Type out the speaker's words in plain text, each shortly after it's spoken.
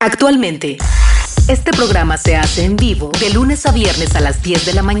Actualmente, este programa se hace en vivo de lunes a viernes a las 10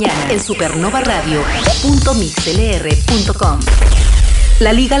 de la mañana en supernovaradio.mixlr.com.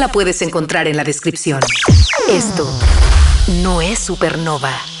 La liga la puedes encontrar en la descripción. Esto no es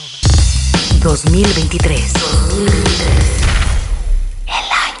Supernova 2023. El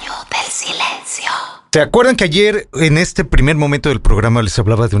año del silencio. ¿Se acuerdan que ayer, en este primer momento del programa, les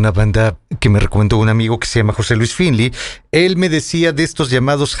hablaba de una banda que me recomendó un amigo que se llama José Luis Finley? Él me decía de estos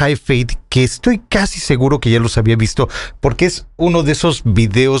llamados High Fade, que estoy casi seguro que ya los había visto, porque es uno de esos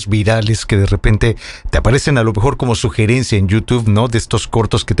videos virales que de repente te aparecen a lo mejor como sugerencia en YouTube, ¿no? De estos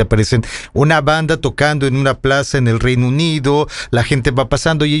cortos que te aparecen una banda tocando en una plaza en el Reino Unido, la gente va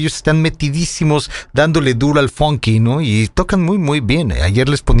pasando y ellos están metidísimos dándole duro al funky, ¿no? Y tocan muy, muy bien. Ayer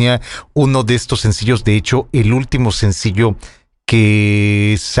les ponía uno de estos sencillos. De hecho, el último sencillo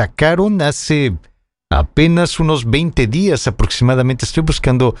que sacaron hace apenas unos 20 días aproximadamente. Estoy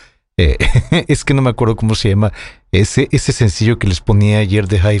buscando, es que no me acuerdo cómo se llama ese sencillo que les ponía ayer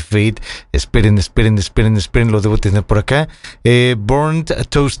de High Fade. Esperen, lo debo tener por acá. Burnt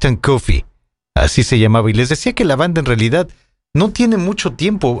Toast and Coffee, así se llamaba. Y les decía que la banda en realidad no tiene mucho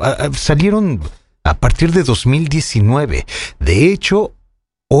tiempo. Salieron a partir de 2019. De hecho,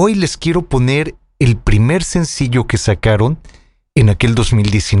 hoy les quiero poner el primer sencillo que sacaron en aquel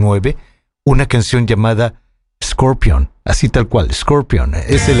 2019, una canción llamada Scorpion, así tal cual, Scorpion,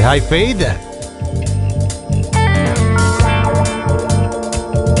 es el High Fade.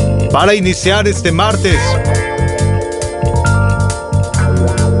 Para iniciar este martes.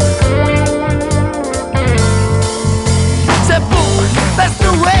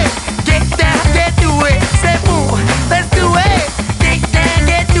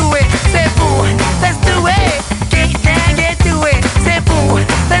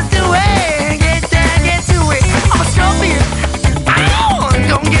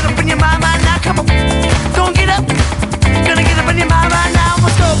 Don't get up in your mind right now, I'm a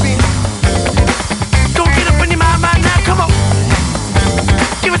scorpion. Don't get up in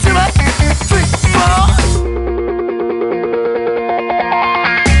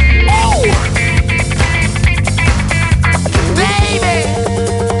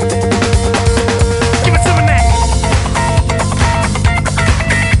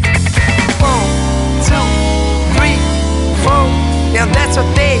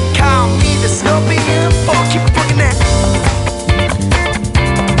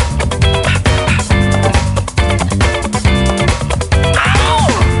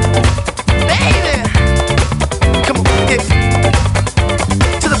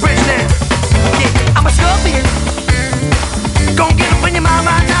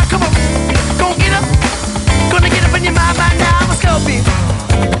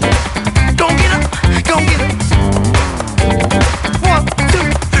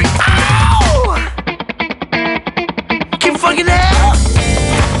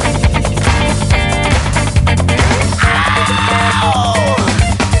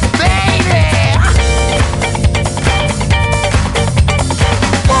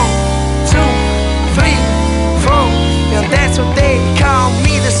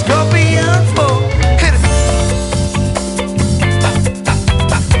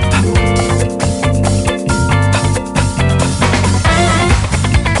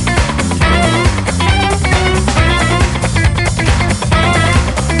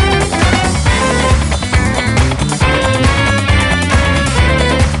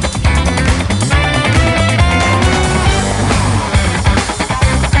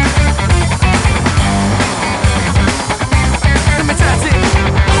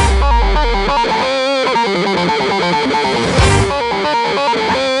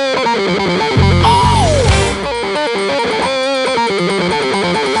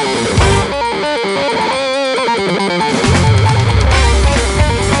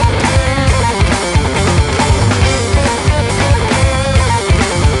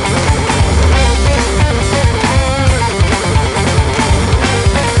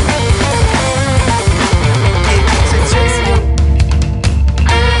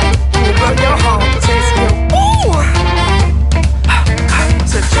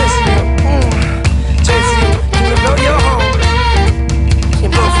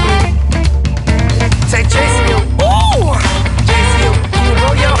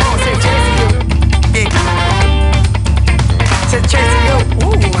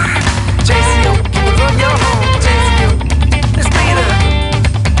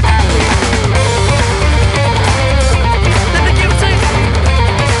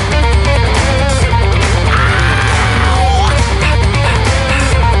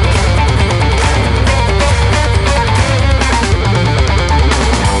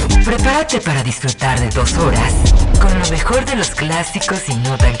Prepárate para disfrutar de 2 horas con lo mejor de los clásicos y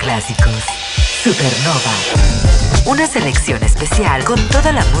no tan clásicos. Supernova. Una selección especial con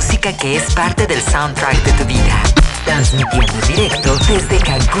toda la música que es parte del soundtrack de tu vida. Transmitiendo en directo desde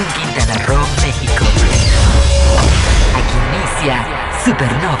Cancún, Quintana Roo, México. Aquí inicia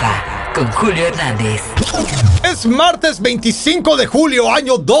Supernova con Julio Hernández. Es martes 25 de julio,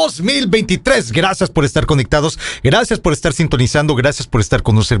 año 2023. Gracias por estar conectados, gracias por estar sintonizando, gracias por estar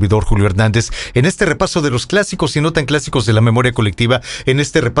con un servidor, Julio Hernández, en este repaso de los clásicos y no tan clásicos de la memoria colectiva, en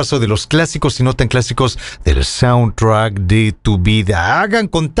este repaso de los clásicos y no tan clásicos del soundtrack de tu vida. Hagan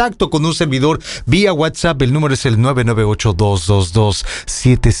contacto con un servidor vía WhatsApp, el número es el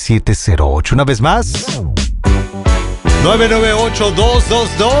 998-222-7708. Una vez más,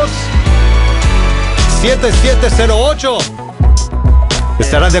 998-222-7708.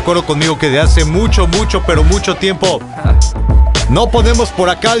 Estarán de acuerdo conmigo que de hace mucho, pero mucho tiempo no ponemos por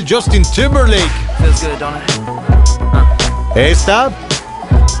acá al Justin Timberlake. Esta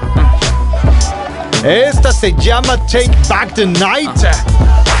se llama Take Back the Night.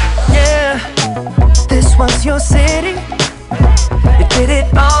 Yeah, this was your city. You did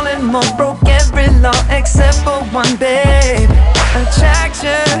it all and more, broke every law except for one, babe.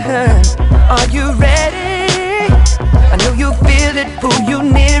 Attraction, are you ready? I know you feel it, pull you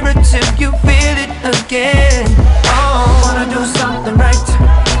nearer till you feel it again. Oh, wanna do something right,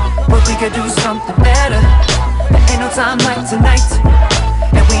 but we could do something better. There ain't no time like tonight,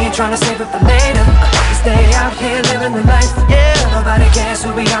 and we ain't tryna save it for later. We stay out here living the life, yeah. Nobody cares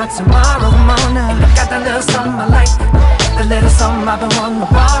who we are tomorrow morning. I got that little something I like, the little something I've been wanting to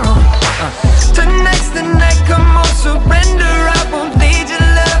borrow. Tonight's the night, come on, surrender. I won't lead your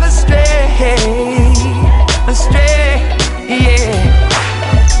love astray, astray, yeah.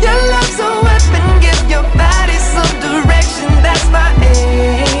 Your love's a weapon, give your body some direction. That's my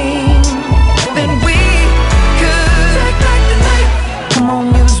aim. Then we could take back the night. Come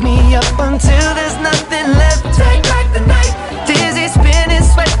on, use me up until there's nothing left. Take back the night. Dizzy, spinning,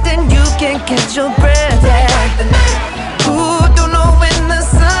 sweating, you can't catch your breath. Take back the night. Ooh, don't know when the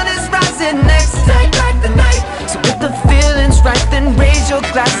sun is rising next. Take back the night. So if the feeling's right, then raise your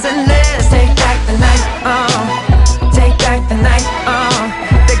glass and let's take back the night. Take back the night.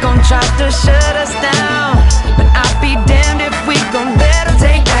 They gon' try to shut us down, but I'll be damned if we gon' let them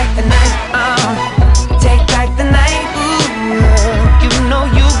take back the night. Take back the night. Ooh, you know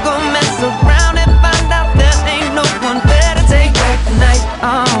you gon' mess around and find out there ain't no one better. Take back the night.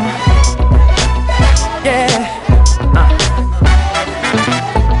 Yeah.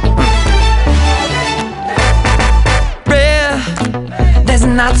 There's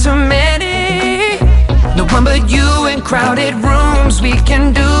not too many, no one but you in crowded rooms. We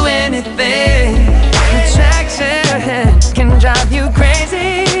can do anything. Attraction can drive you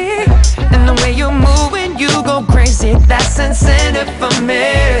crazy, and the way you move when you go crazy, that's incentive for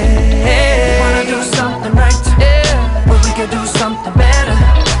me. We wanna do something right, yeah, but we could do something better.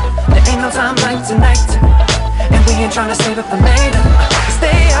 There ain't no time like tonight, and we ain't tryna save it for later.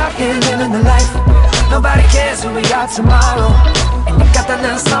 Stay out here living the life. Nobody cares who we are tomorrow. And you got that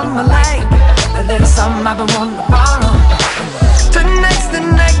little something I like, that little something I've been wanting to borrow. Tonight's the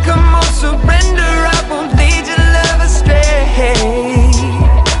night, come on, surrender. I won't lead your love astray,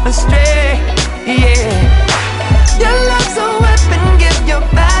 astray, yeah. Your love's a weapon, give your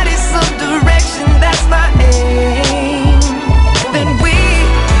body some direction. That's my aim. Then we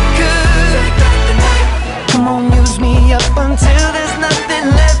could take back the night. Come on, use me up until there's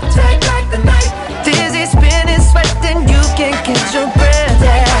nothing left. Take back the night. Dizzy, spinning, sweating, you can't catch your breath.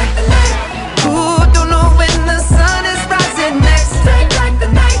 Take back the night. Ooh, don't know when the sun is rising next. Take back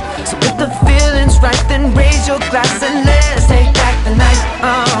the night. So if the feeling's right, then raise your glass and let's take back the night.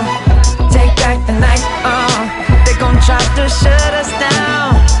 Take back the night. They gon' try to shut us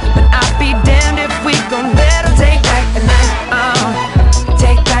down, but I'll be damned if we gon' let them take back the night.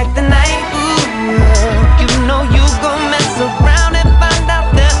 Take back the night. Ooh, you know you gon' mess around and find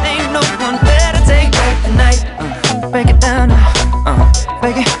out there ain't no one better. Take back the night. Break it down.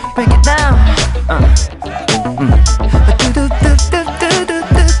 Break it down.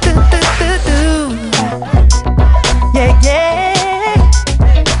 Yeah, yeah.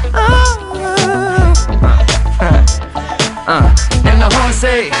 And the horn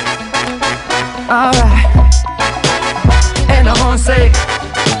say, alright. And the horn say,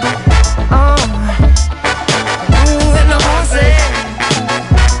 and the horn say,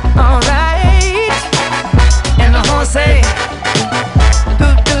 alright. And the horn say,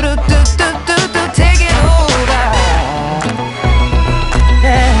 take it over.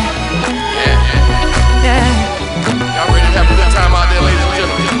 Yeah. Yeah. Y'all ready to have a good time out there, ladies and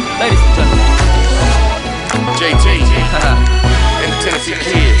gentlemen? Ladies and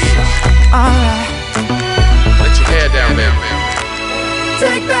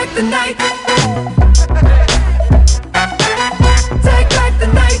back the night. Take back the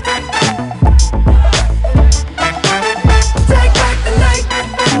night. Take back the night.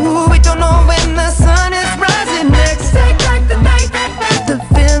 Ooh, we don't know when the sun is rising next. Take back the night. If the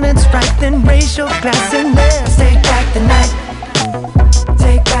feeling's right, then raise your glass and let's take back the night.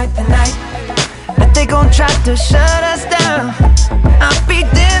 Take back the night. But they gon' try to shut us down. I'll be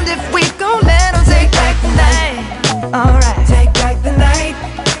damned if we gon' let them take back the night. Alright, take back the night.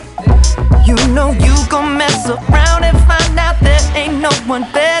 You know you gon' mess around and find out there ain't no one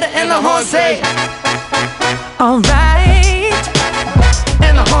better. And the horn say, alright.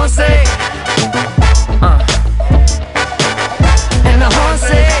 And the horn say, and the horn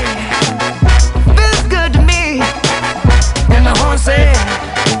say, feels good to me. And the horn say,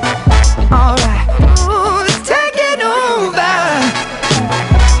 alright. Ooh, take it over.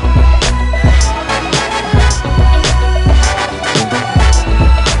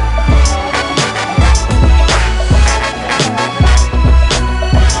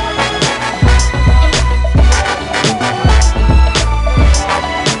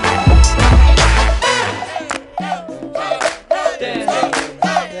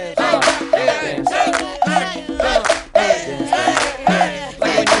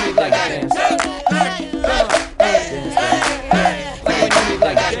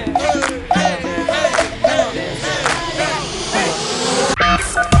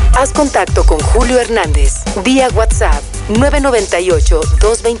 Haz contacto con Julio Hernández vía WhatsApp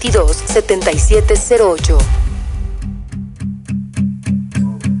 998-222-7708.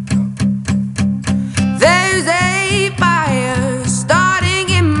 There's a fire starting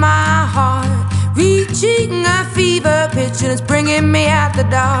in my heart, reaching a fever pitch and it's bringing me out the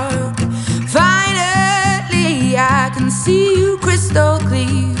dark. Finally, I can see you crystal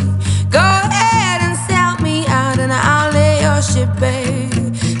clear. Go ahead and sell me out and I'll lay your ship bare.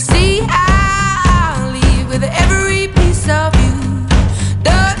 See, I'll leave with every piece of you.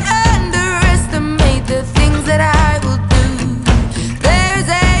 Don't underestimate the things that I will do. There's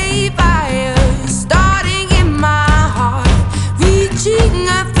a fire starting in my heart, reaching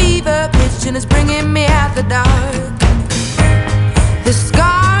a fever pitch and it's bringing me out the dark. The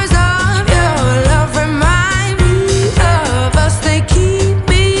scars of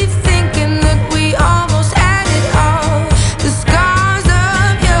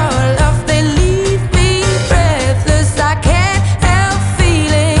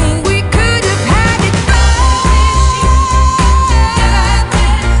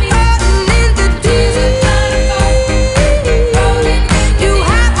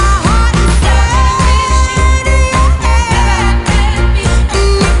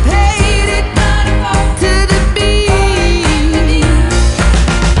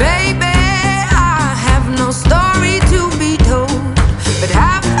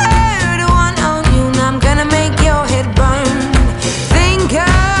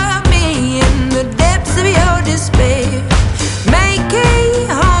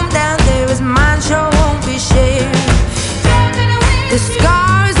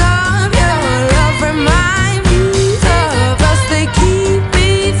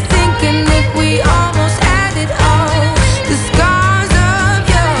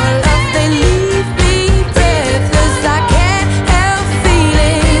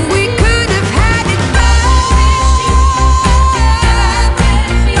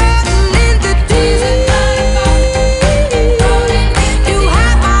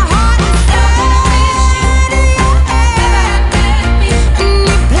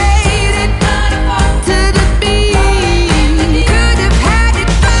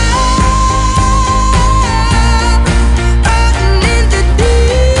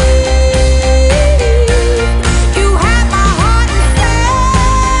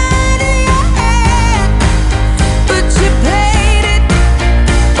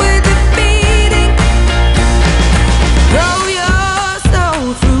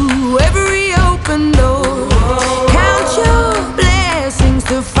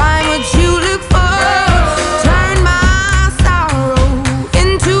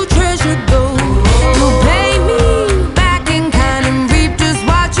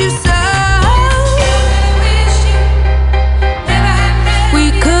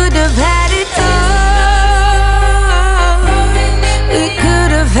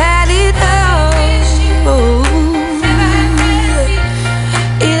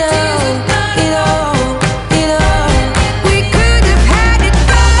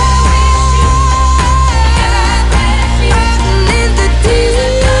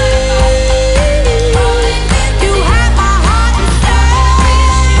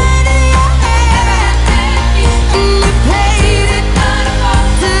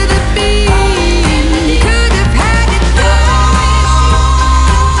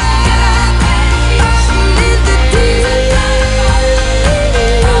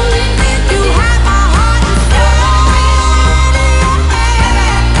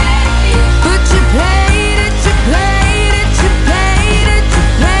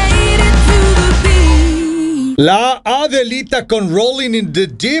La Adelita con Rolling in the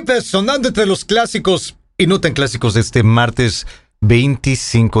Deep, sonando entre los clásicos y no tan clásicos de este martes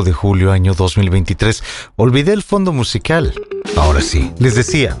 25 de julio, año 2023. Olvidé el fondo musical. Ahora sí, les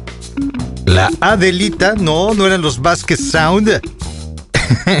decía, la Adelita, no eran los Vázquez Sound.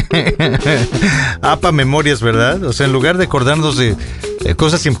 Apa memorias, ¿verdad? O sea, en lugar de acordarnos de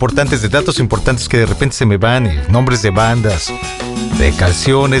cosas importantes, de datos importantes que de repente se me van, nombres de bandas, de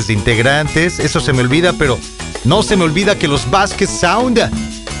canciones, de integrantes, eso se me olvida, pero no se me olvida que los Vázquez Sound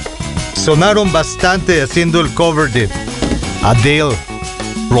sonaron bastante haciendo el cover de Adele,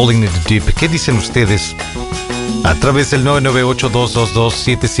 Rolling in the Deep. ¿Qué dicen ustedes? A través del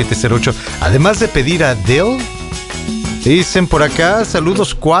 998-222-7708. Además de pedir a Adele, dicen por acá,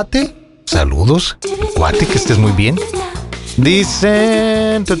 saludos cuate. Saludos, cuate, que estés muy bien.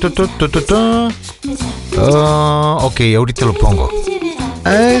 Dicen... ok, ahorita lo pongo.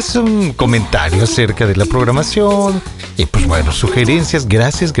 Es un comentario acerca de la programación. Y pues bueno, sugerencias,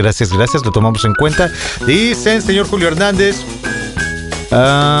 gracias, lo tomamos en cuenta. Dicen, señor Julio Hernández,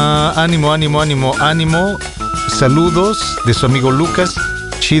 ánimo. Saludos de su amigo Lucas.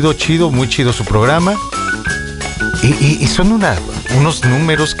 Chido, muy chido su programa. Y son unos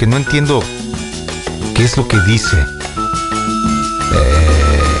números que no entiendo qué es lo que dice.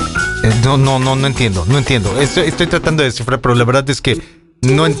 No entiendo. Estoy tratando de descifrar, pero la verdad es que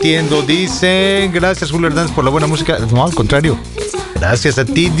no entiendo. Dicen, gracias Julio Hernández por la buena música. No, al contrario, gracias a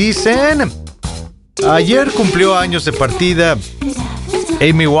ti. Dicen, ayer cumplió años de partida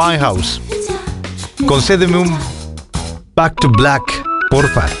Amy Winehouse. Concédeme un Back to Black,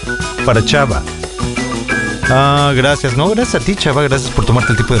 porfa, para Chava. Gracias. No, gracias a ti, Chava. Gracias por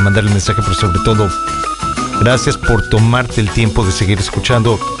tomarte el tiempo de mandarle el mensaje, pero sobre todo, gracias por tomarte el tiempo de seguir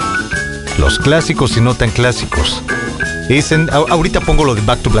escuchando los clásicos y no tan clásicos. Dicen, ahorita pongo lo de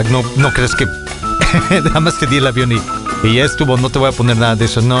Back to Black. No creas que nada más te di el avión y ya estuvo. No te voy a poner nada de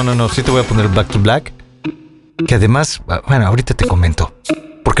eso. No. Sí te voy a poner Back to Black. Que además, bueno, ahorita te comento.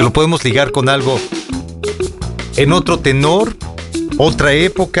 Porque lo podemos ligar con algo en otro tenor, otra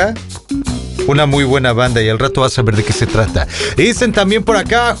época. Una muy buena banda y al rato vas a ver de qué se trata. Dicen también por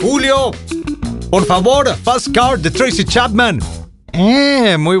acá, Julio, por favor, Fast Car de Tracy Chapman.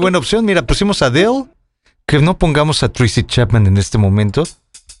 Muy buena opción. Mira, pusimos a Adele. Que no pongamos a Tracy Chapman en este momento.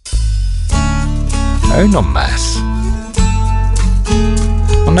 Ay, no más.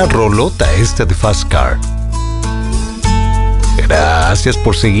 Una rolota esta de Fast Car. Gracias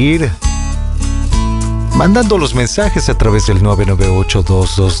por seguir mandando los mensajes a través del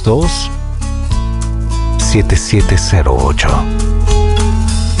 998-222-7708.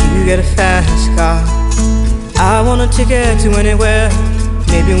 You get a fast car. I want a ticket to anywhere.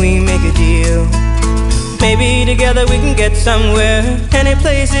 Maybe we make a deal. Maybe together we can get somewhere. Any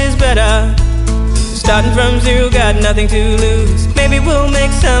place is better. Starting from zero, got nothing to lose. Maybe we'll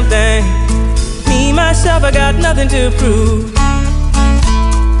make something. Me, myself, I got nothing to prove.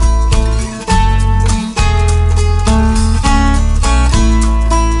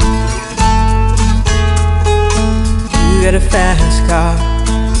 You got a fast car.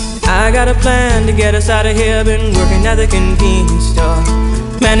 I got a plan to get us out of here. Been working at the convenience store.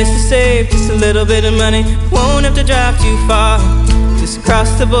 Managed to save just a little bit of money. Won't have to drive too far. Just cross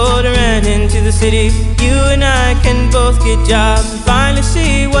the border and into the city. You and I can both get jobs and finally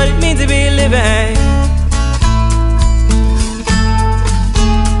see what it means to be living.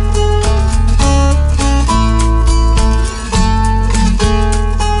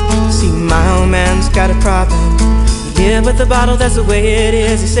 See, my old man's got a problem. Yeah, but the bottle, that's the way it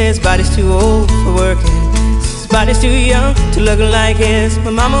is. He says his body's too old for working. His body's too young to look like his.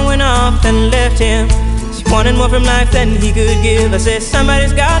 My mama went off and left him. She wanted more from life than he could give. I said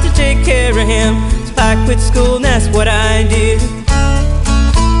somebody's got to take care of him. So I quit school and that's what I did.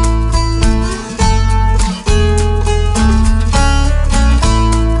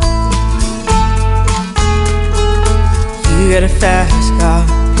 You got a fast car.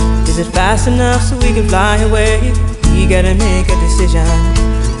 Is it fast enough so we can fly away? We gotta make a decision.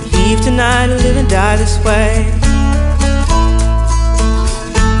 Leave tonight or live and die this way.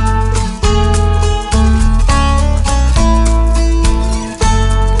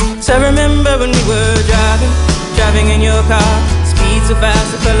 So I remember when we were driving in your car. Speed so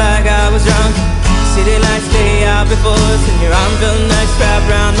fast I felt like I was drunk. City lights lay out before us and your arm felt nice wrapped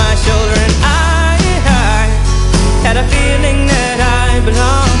around my shoulder. And I had a feeling that I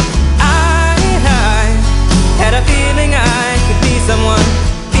belonged. I had a feeling I could be someone,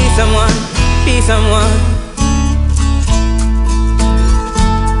 be someone, be someone.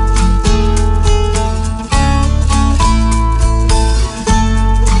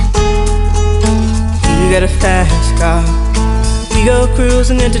 You got a fast car. We go cruise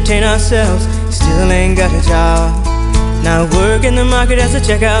and entertain ourselves. You still ain't got a job. Now work in the market as a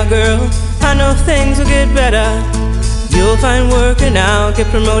checkout girl. I know things will get better. You'll find work and I'll get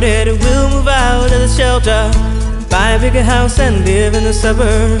promoted. We'll move out of the shelter, buy a bigger house and live in the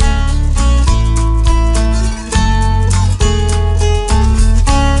suburbs.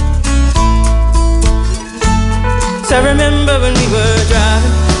 So I remember when we were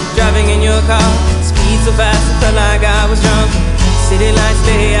driving in your car. Speed so fast it felt like I was drunk. City lights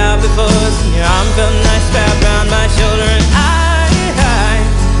lay out before us, and your arm felt nice wrapped around my shoulder. And I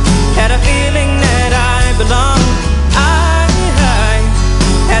had a feeling that I belonged. I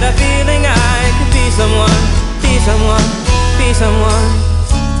had a feeling I could be someone, be someone, be someone.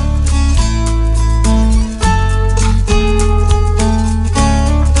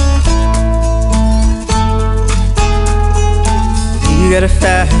 You got a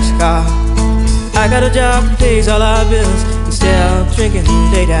fast car. I got a job that pays all our bills. Instead of drinking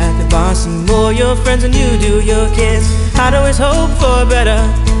late at the bar, see more your friends than you do your kids. I'd always hope for better.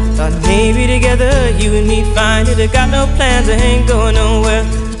 Thought maybe together you and me find it. I got no plans, I ain't going nowhere.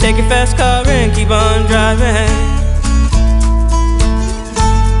 So take your fast car and keep on driving.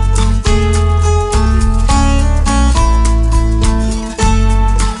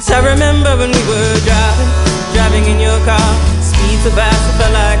 So I remember when we were driving in your car. Speed so fast it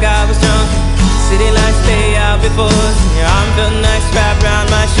felt like I was drunk. City lights lay out before us, and your arm felt nice wrapped around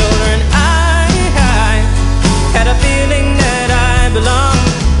my shoulder. And I had a feeling that I belonged.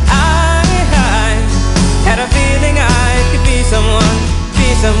 I had a feeling I could be someone,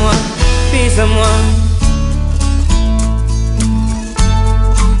 be someone, be someone.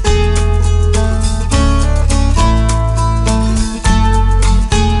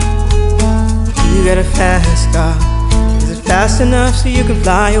 You got a fast car. Is it fast enough so you can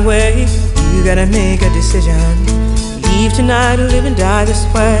fly away? You gotta make a decision. Leave tonight or live and die this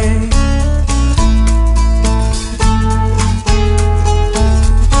way.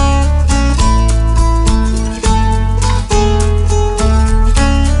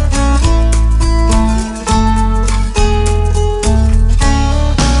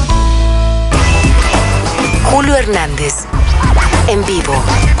 Julio Hernández, en vivo.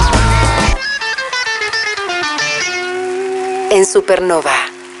 En Supernova.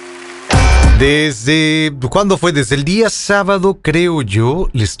 ¿Cuándo fue? Desde el día sábado, creo yo,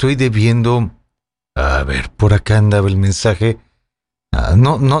 le estoy debiendo. A ver, por acá andaba el mensaje.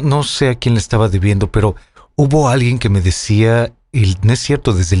 No sé a quién le estaba debiendo, pero hubo alguien que me decía, no es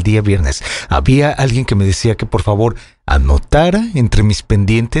cierto, desde el día viernes, había alguien que me decía que por favor anotara entre mis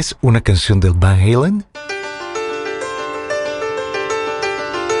pendientes una canción del Van Halen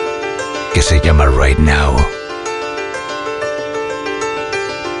que se llama Right Now.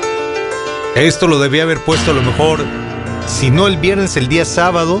 Esto lo debía haber puesto a lo mejor, si no el viernes, el día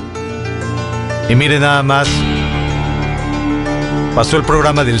sábado. Y mire nada más. Pasó el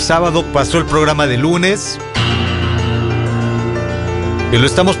programa del sábado, pasó el programa del lunes. Y lo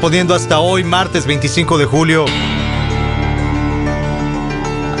estamos poniendo hasta hoy, martes 25 de julio.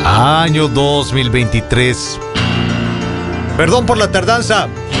 Año 2023. Perdón por la tardanza.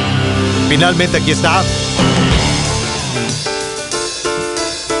 Finalmente aquí está.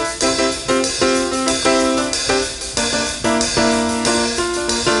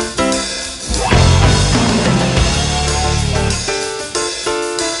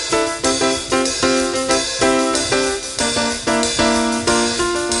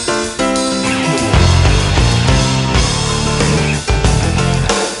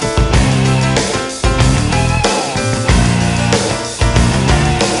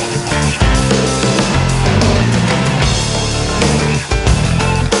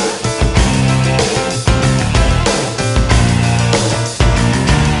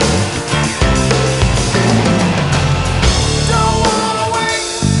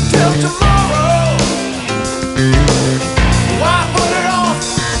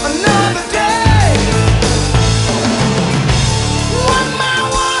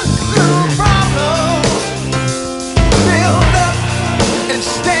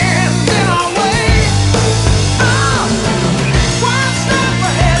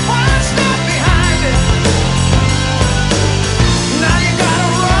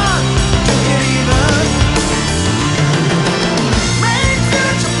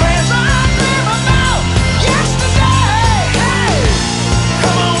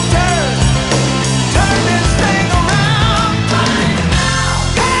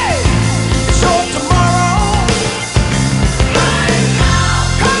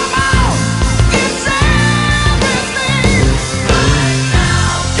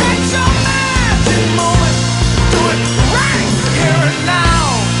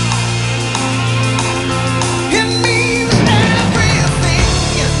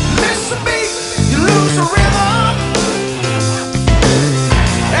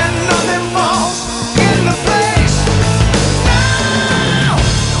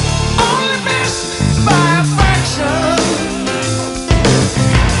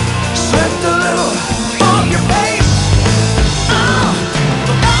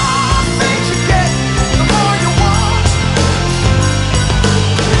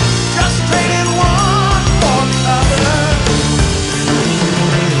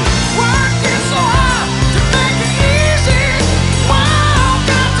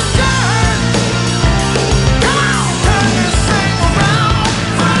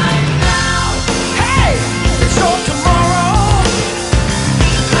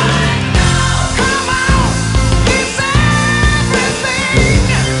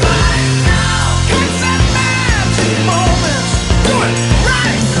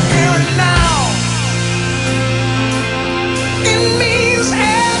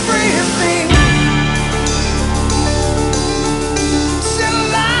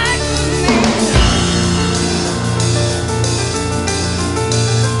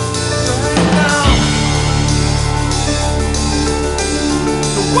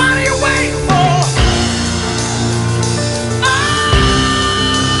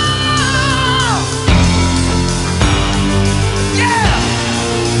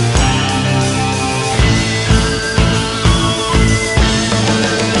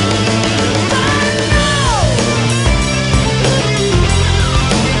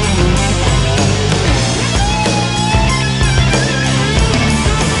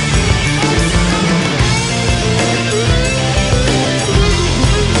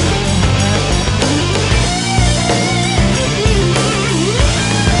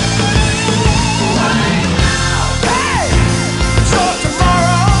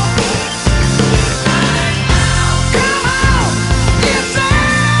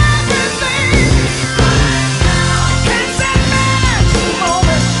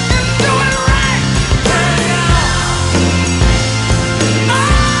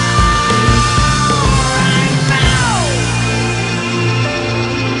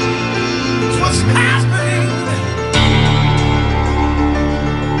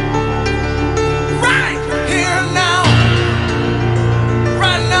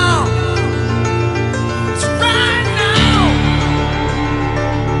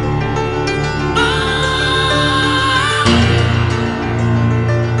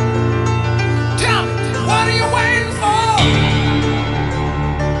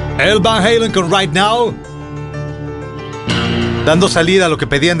 El Van Halen con Right Now. Dando salida a lo que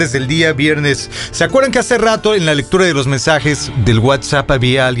pedían desde el día viernes. ¿Se acuerdan que hace rato en la lectura de los mensajes del WhatsApp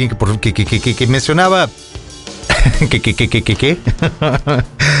había alguien que mencionaba...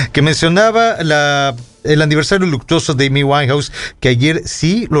 que mencionaba el aniversario luctuoso de Amy Winehouse, que ayer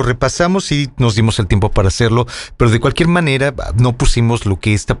sí lo repasamos y nos dimos el tiempo para hacerlo, pero de cualquier manera no pusimos lo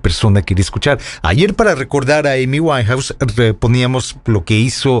que esta persona quería escuchar. Ayer, para recordar a Amy Winehouse, poníamos lo que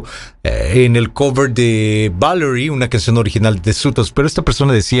hizo en el cover de Valerie, una canción original de Sutos, pero esta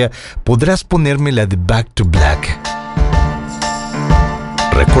persona decía: ¿podrás ponerme la de Back to Black?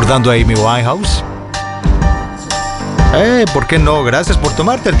 Recordando a Amy Winehouse. ¿Por qué no? Gracias por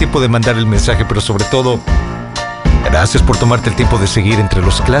tomarte el tiempo de mandar el mensaje, pero sobre todo, gracias por tomarte el tiempo de seguir entre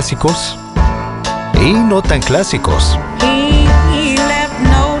los clásicos y no tan clásicos. He left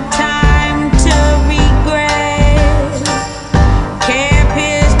no time to regret. Kept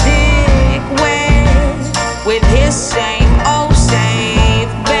his dick wet with his same old safe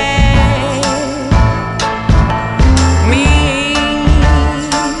bet. Me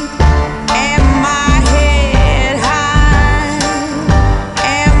and my head high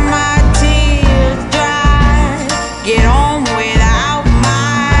and my tears dry. Get on without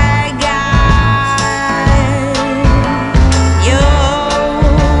my guy. You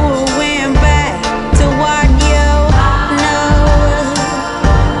went back to what you know.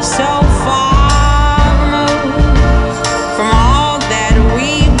 So far removed from all that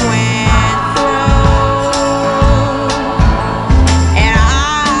we went through. And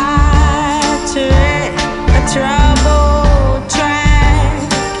I tread a troubled track.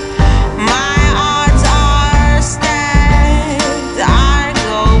 My odds are stacked. I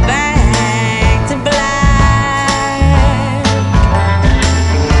go back to black.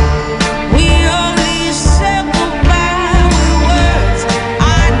 We only said goodbye with words.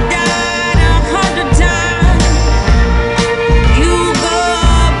 I died 100 times. You go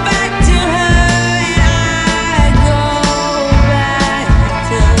back to her and I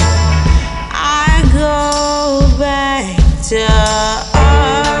go back to us.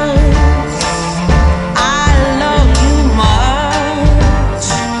 I love you much.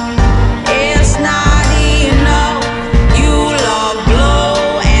 It's not enough. You love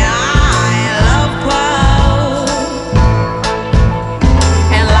blow and I love puff.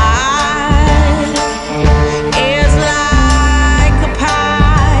 And life is like a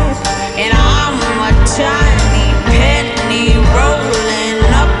pipe, and I'm a tiny penny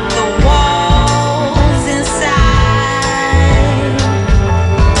rolling up the walls inside.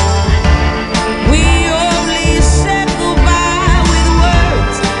 We only said goodbye with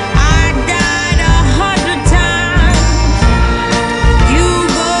words. I died 100 times. You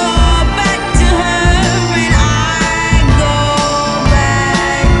go back to her and I go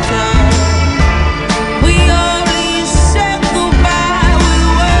back to her. We only said goodbye with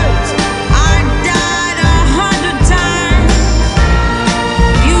words. I died 100 times.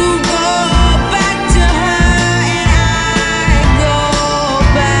 You go back to her and I go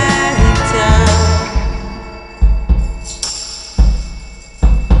back to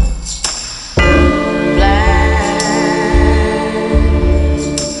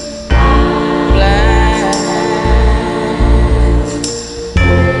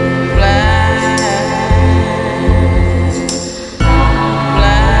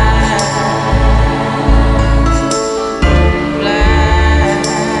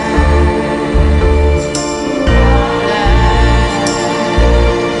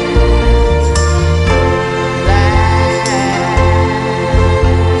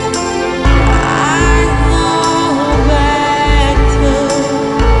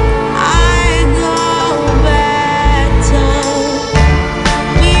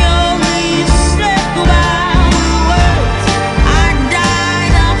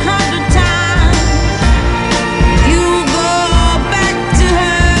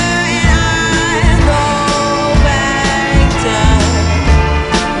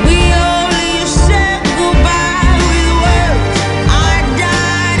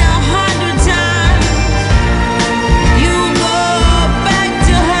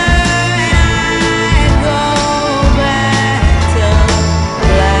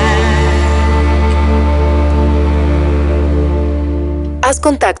Haz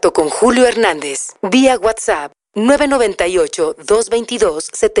contacto con Julio Hernández vía WhatsApp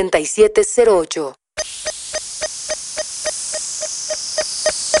 998-222-7708.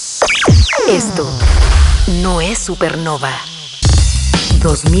 Esto no es Supernova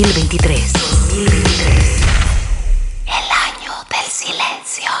 2023. El año del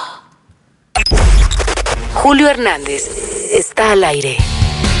silencio. Julio Hernández está al aire.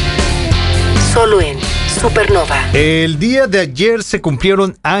 solo en Supernova. El día de ayer se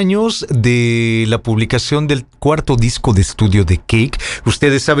cumplieron años de la publicación del cuarto disco de estudio de Cake.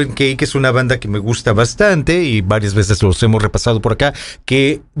 Ustedes saben que Cake es una banda que me gusta bastante y varias veces los hemos repasado por acá,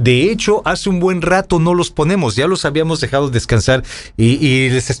 que de hecho hace un buen rato no los ponemos, ya los habíamos dejado descansar y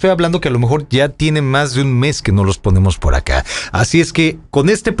les estoy hablando que a lo mejor ya tiene más de un mes que no los ponemos por acá. Así es que con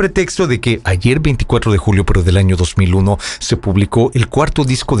este pretexto de que ayer 24 de julio pero del año 2001 se publicó el cuarto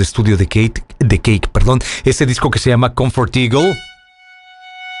disco de estudio de Cake, ese disco que se llama Comfort Eagle.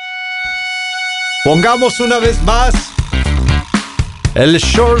 Pongamos una vez más el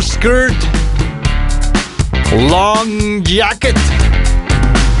Short Skirt Long Jacket.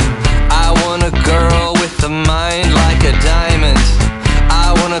 I want a girl with a mind like a diamond.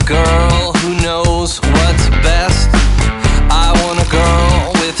 I want a girl who knows what's best. I want a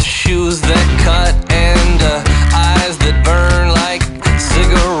girl with shoes that cut and eyes that burn like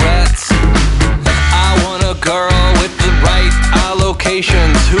cigarettes. I want a girl with the right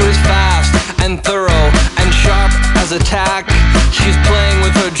allocations, who is fast and thorough and sharp as a tack. She's playing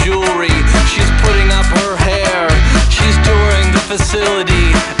with her jewelry, she's putting up her hair, she's touring the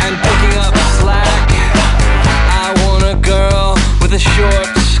facility and picking up slack. I want a girl with a short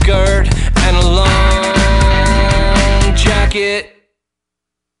skirt and a long jacket.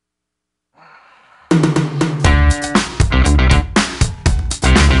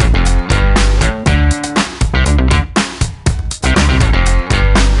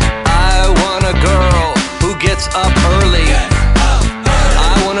 Up early.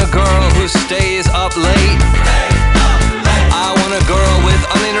 I want a girl who stays up late. I want a girl with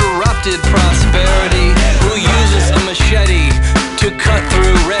uninterrupted prosperity, who uses a machete to cut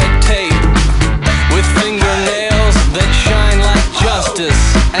through red tape, with fingernails that shine like justice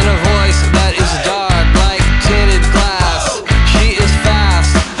and a voice that is dark like tinted glass. She is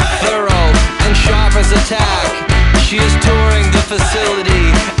fast, thorough, and sharp as a tack. She is touring the facility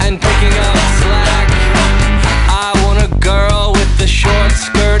and picking up slack. I want a girl with a short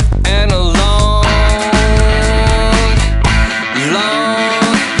skirt and a long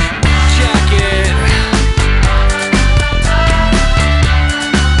jacket.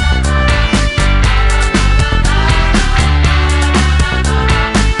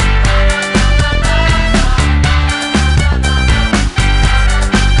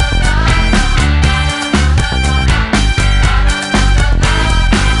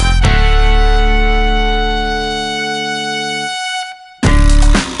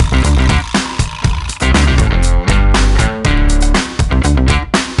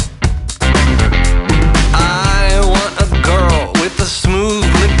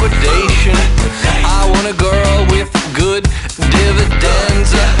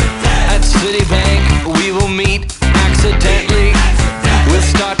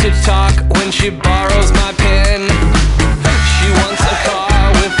 She borrows my pen. She wants a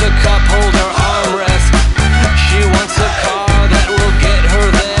car with a cup holder armrest. She wants a car that will get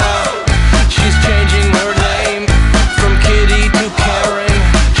her there. She's changing her name from Kitty to Karen.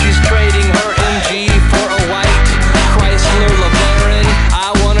 She's trading her MG for a white Chrysler LeBaron.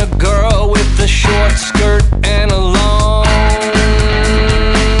 I want a girl with a short skirt and a long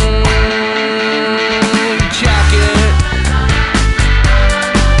jacket.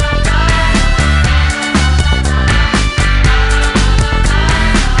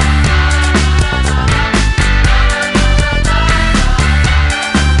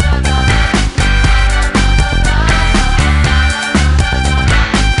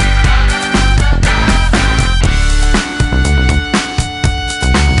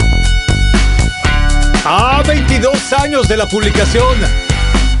 A 22 años de la publicación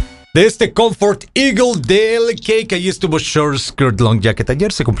de este Comfort Eagle del Cake, ahí estuvo Short Skirt Long Jacket.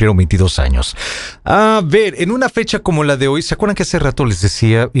 Ayer se cumplieron 22 años. A ver, en una fecha como la de hoy, ¿se acuerdan que hace rato les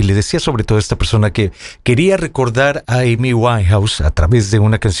decía, y le decía sobre todo a esta persona que quería recordar a Amy Winehouse a través de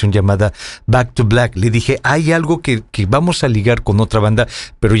una canción llamada Back to Black? Le dije, hay algo que vamos a ligar con otra banda,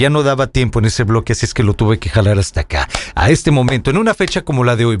 pero ya no daba tiempo en ese bloque, así es que lo tuve que jalar hasta acá. A este momento, en una fecha como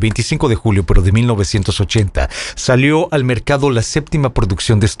la de hoy, 25 de julio, pero de 1980, salió al mercado la séptima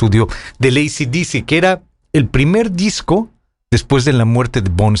producción de estudio del AC/DC, que era el primer disco después de la muerte de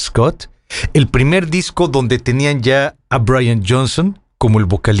Bon Scott, el primer disco donde tenían ya a Brian Johnson como el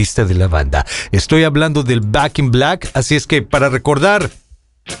vocalista de la banda. Estoy hablando del Back in Black, así es que para recordar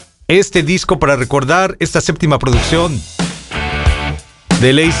este disco, para recordar esta séptima producción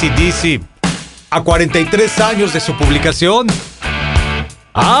del AC/DC a 43 años de su publicación,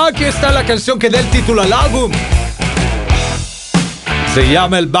 aquí está la canción que da el título al álbum. Se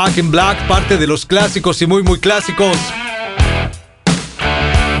llama el Back in Black, parte de los clásicos y muy muy clásicos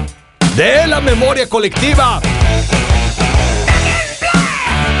de la memoria colectiva.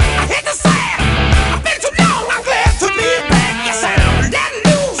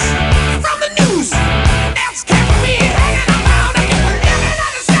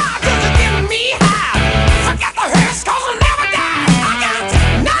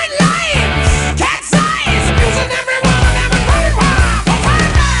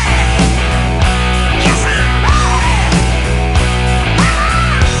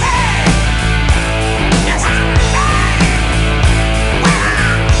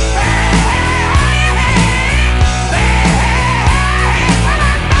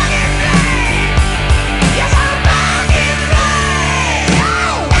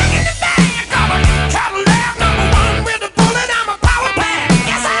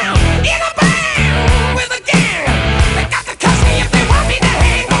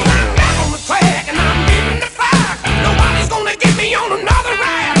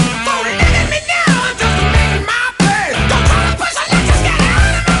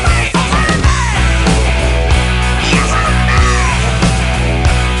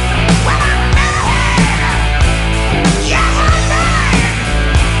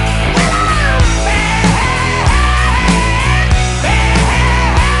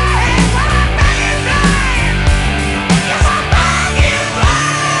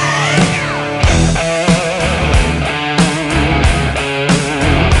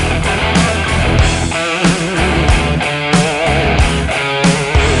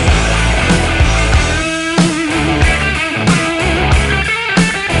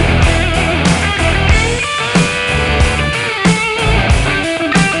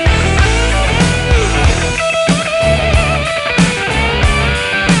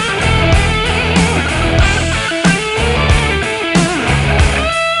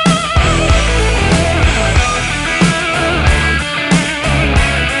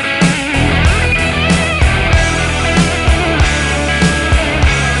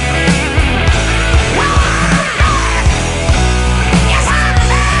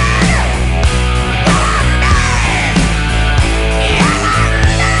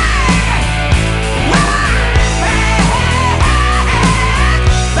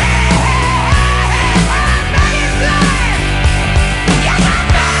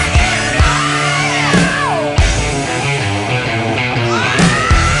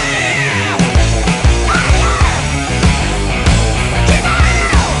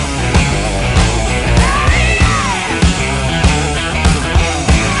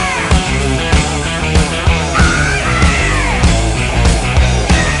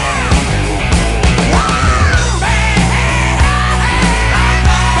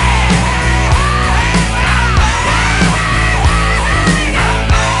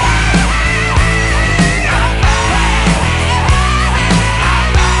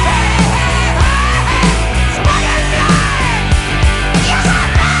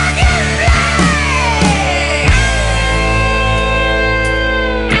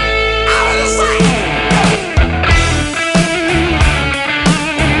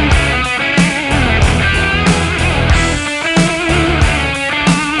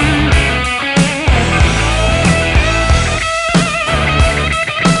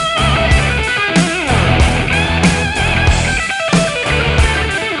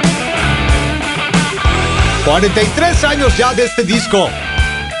 ...43 años ya de este disco.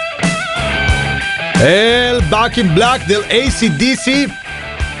 El Back in Black del AC/DC.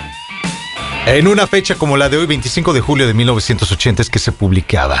 En una fecha como la de hoy, 25 de julio de 1980, es que se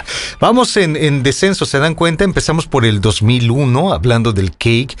publicaba. Vamos en descenso, ¿se dan cuenta? Empezamos por el 2001, hablando del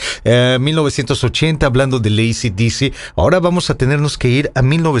Cake. 1980, hablando del AC/DC. Ahora vamos a tenernos que ir a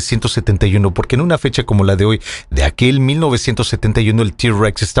 1971, porque en una fecha como la de hoy, de aquel 1971, el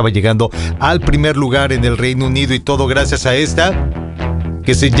T-Rex estaba llegando al primer lugar en el Reino Unido, y todo gracias a esta,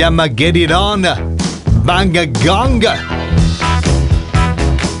 que se llama Get It On, Banga Gonga.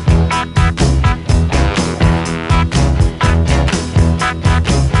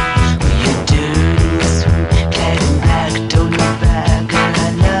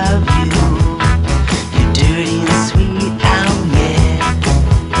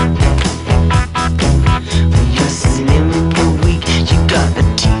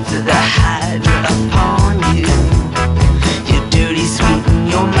 You're dirty, sweet, and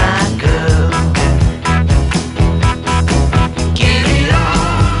you're my girl.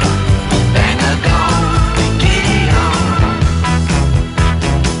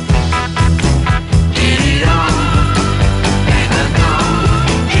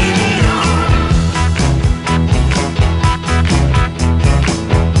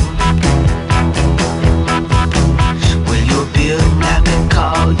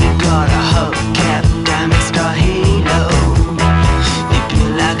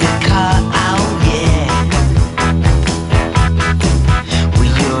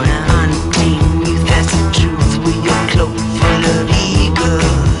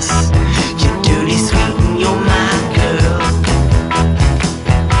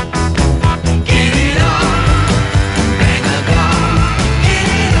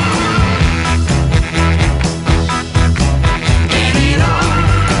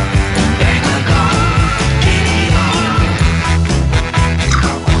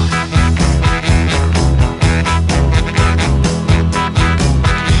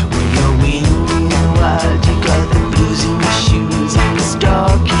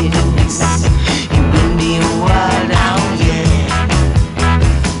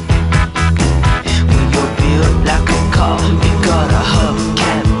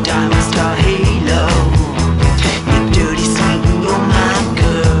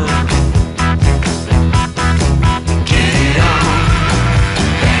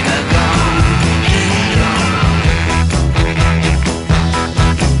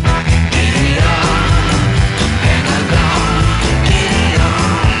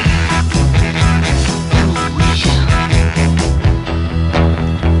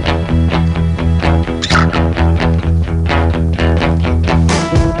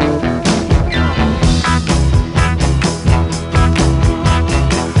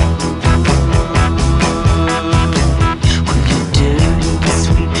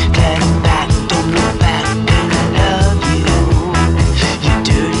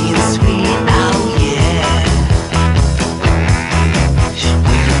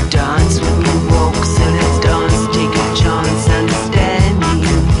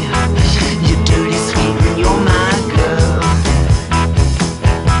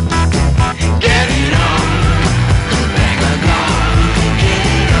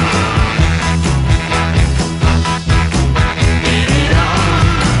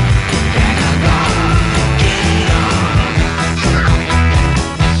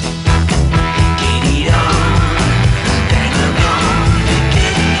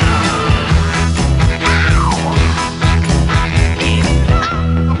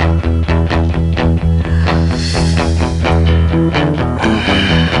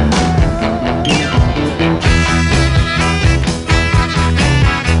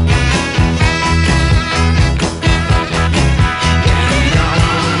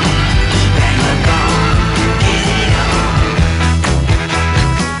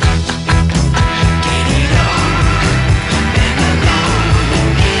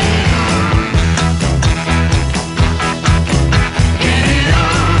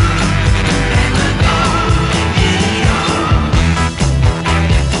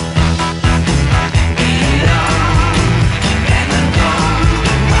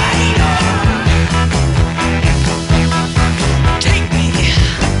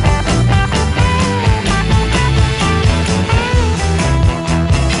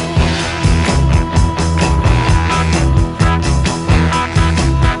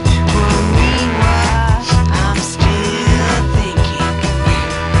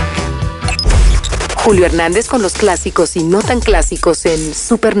 Julio Hernández con los clásicos y no tan clásicos en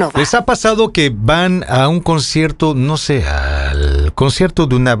Supernova. ¿Les ha pasado que van a un concierto, no sé, al concierto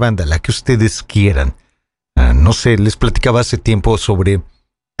de una banda, la que ustedes quieran? No sé, les platicaba hace tiempo sobre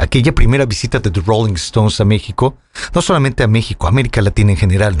aquella primera visita de The Rolling Stones a México. No solamente a México, a América Latina en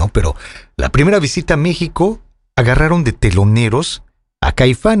general, ¿no? Pero la primera visita a México agarraron de teloneros a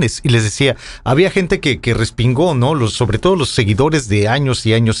Caifanes, y les decía, había gente que respingó, ¿no? Sobre todo los seguidores de años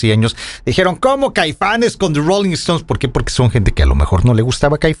y años y años, dijeron, ¿cómo Caifanes con The Rolling Stones? ¿Por qué? Porque son gente que a lo mejor no le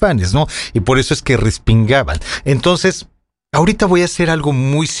gustaba Caifanes, ¿no? Y por eso es que respingaban. Entonces, ahorita voy a hacer algo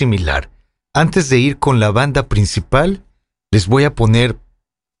muy similar. Antes de ir con la banda principal, les voy a poner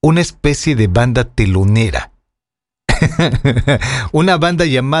una especie de banda telonera. Una banda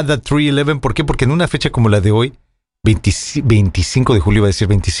llamada 311, ¿por qué? Porque en una fecha como la de hoy, 25 de julio, iba a decir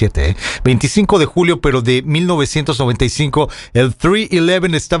 27, 25 de julio, pero de 1995, el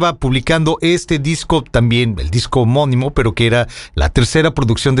 311 estaba publicando este disco, también el disco homónimo, pero que era la tercera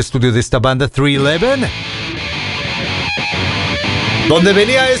producción de estudio de esta banda, 311, donde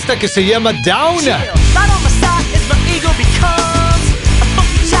venía esta que se llama Down.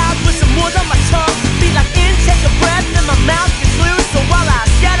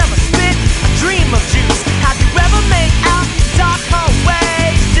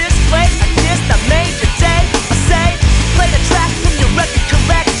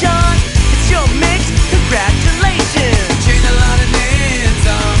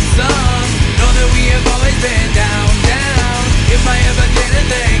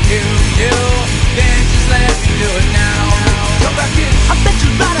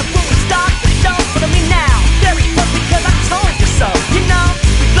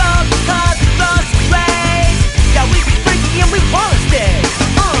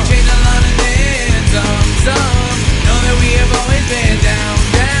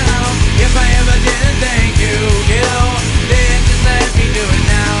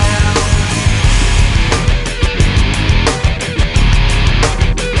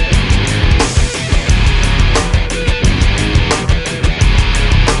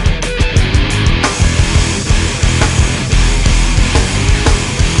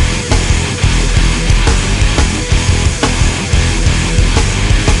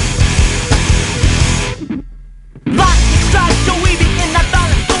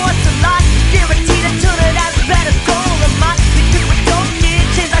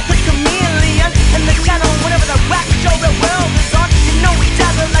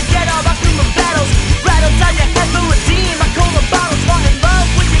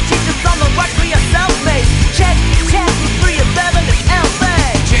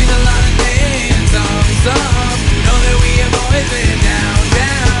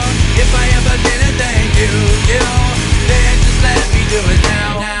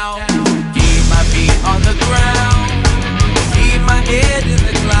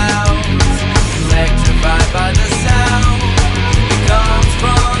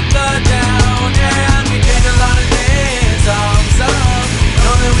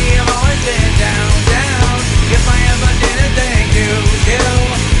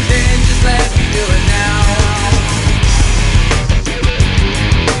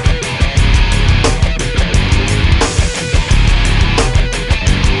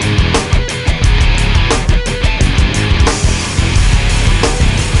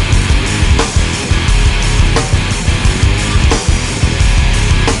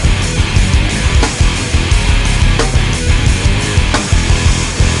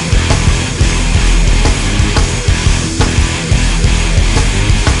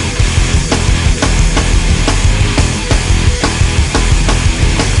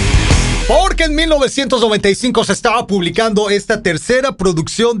 En 1995 se estaba publicando esta tercera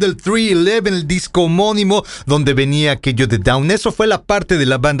producción del 311, el disco homónimo, donde venía aquello de Down. Eso fue la parte de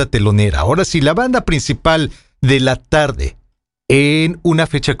la banda telonera. Ahora sí, la banda principal de la tarde, en una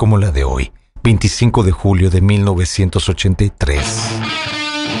fecha como la de hoy, 25 de julio de 1983.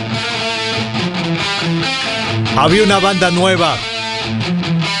 Había una banda nueva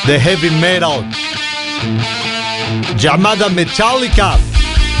de heavy metal llamada Metallica,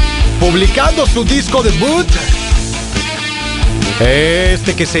 publicando su disco debut,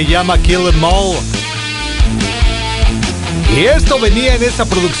 este que se llama Kill 'Em All. Y esto venía en esa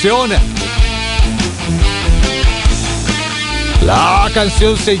producción. La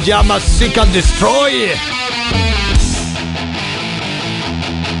canción se llama Seek and Destroy.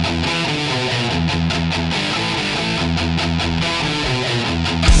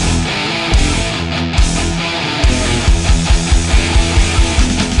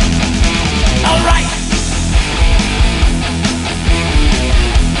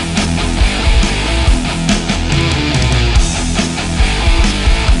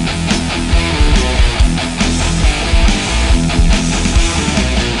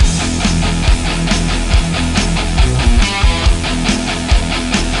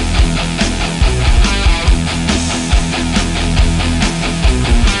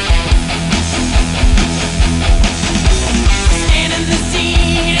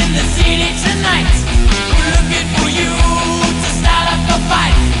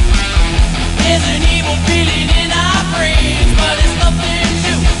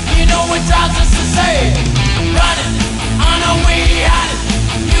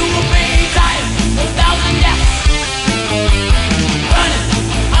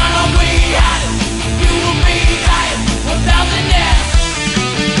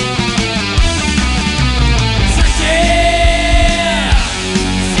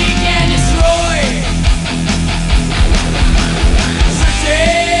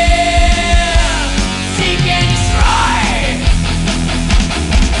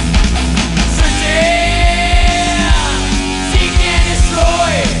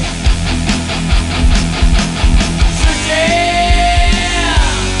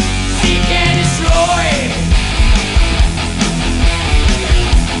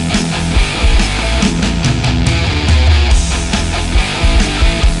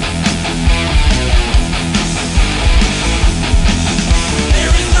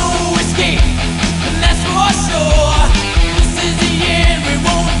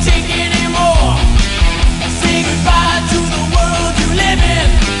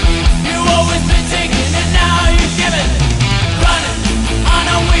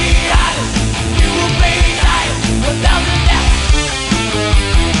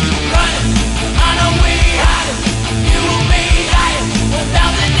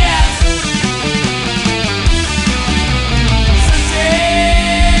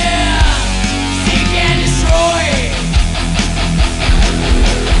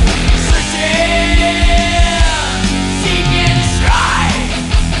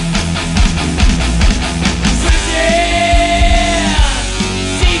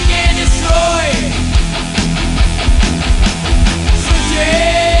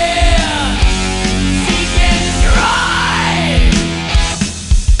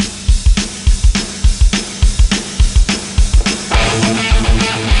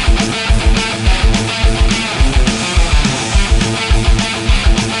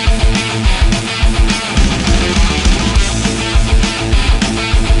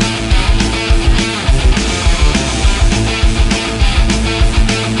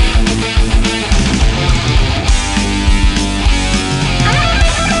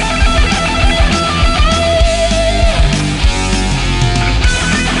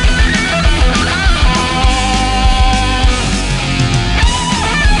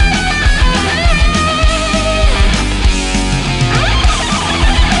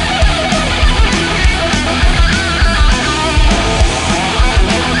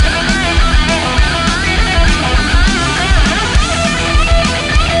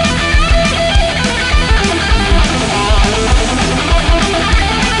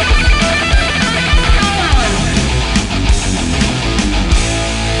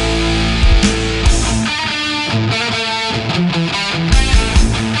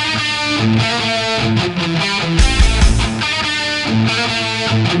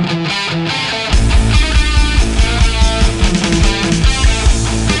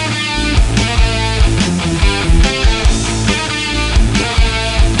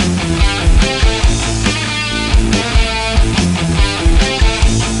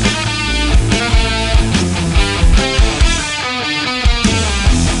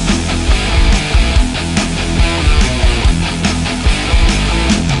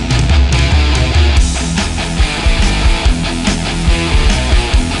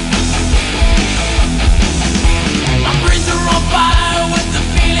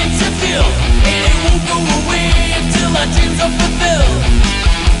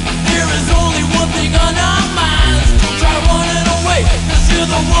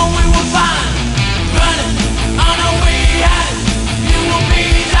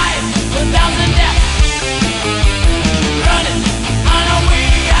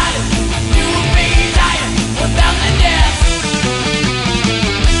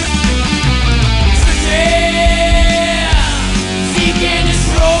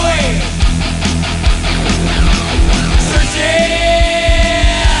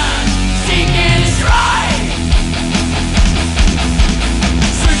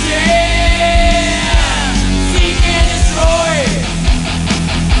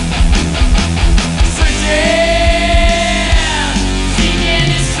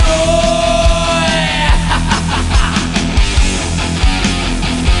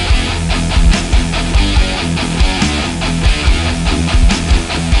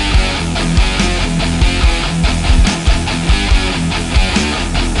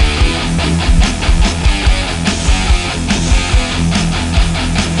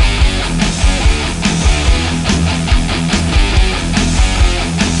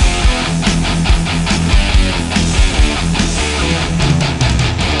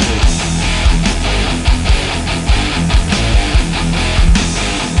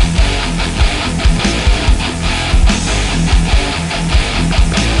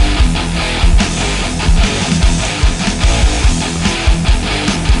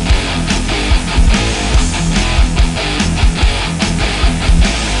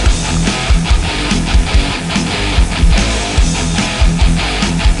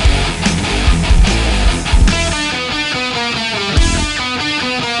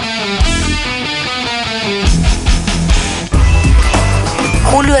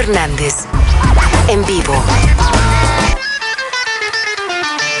 Hernández, en vivo.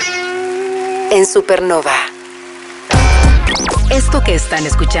 En Supernova. Esto que están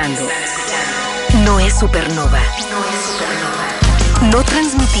escuchando no es Supernova. No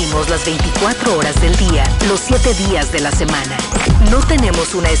transmitimos las 24 horas del día, los 7 días de la semana. No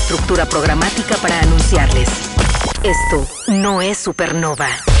tenemos una estructura programática para anunciarles. Esto no es Supernova.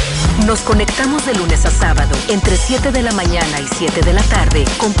 Nos conectamos de lunes a sábado, entre 7 de la mañana y 7 de la tarde,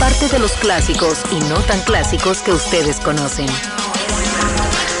 con parte de los clásicos y no tan clásicos que ustedes conocen.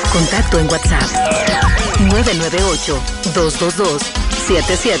 Contacto en WhatsApp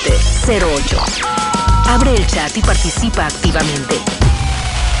 998-222-7708. Abre el chat y participa activamente.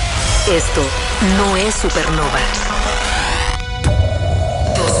 Esto no es Supernova.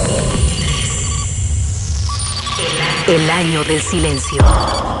 2023. El año del silencio.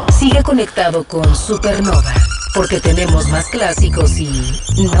 Sigue conectado con Supernova, porque tenemos más clásicos y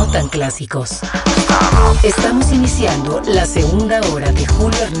no tan clásicos. Estamos iniciando la segunda hora de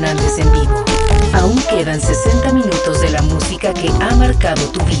Julio Hernández en vivo. Aún quedan 60 minutos de la música que ha marcado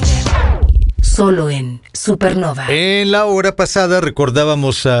tu vida. Solo en Supernova. En la hora pasada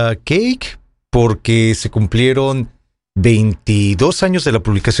recordábamos a Cake porque se cumplieron 22 años de la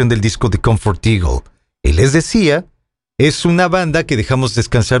publicación del disco de Comfort Eagle. Y les decía, es una banda que dejamos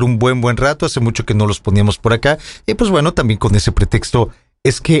descansar un buen rato, hace mucho que no los poníamos por acá. Y pues bueno, también con ese pretexto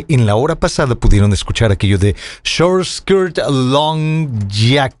es que en la hora pasada pudieron escuchar aquello de Short Skirt Long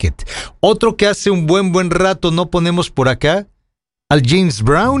Jacket. Otro que hace un buen rato no ponemos por acá, al James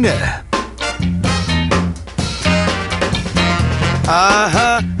Brown. I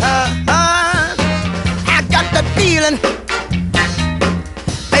got the feeling,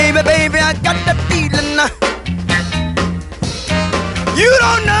 baby, I got the feeling. You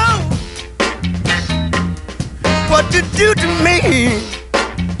don't know what you do to me.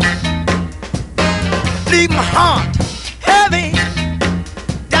 Leave my heart heavy,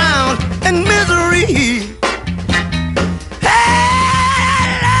 down in misery.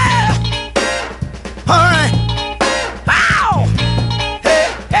 Hey, love. All right. Ow.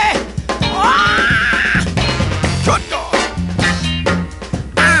 Hey. Shut up.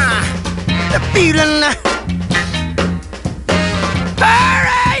 The feeling. All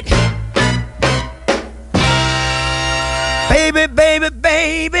right. Baby,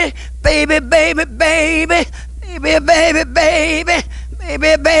 baby, baby, baby, baby, baby, baby, baby, baby,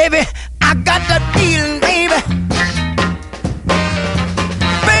 baby, baby. I got that feeling, baby.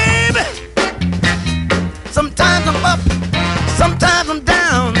 Baby, sometimes I'm up, sometimes I'm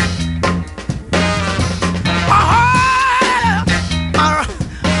down.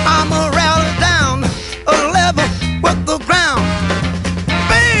 I'm a rally down a level with the ground.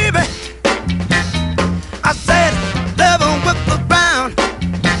 Baby, I said level with the ground.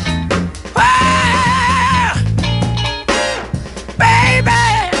 Ah, baby,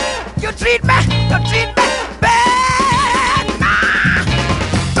 you treat me bad. Nah,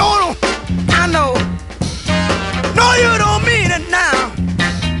 don't I know? No, you don't mean it now.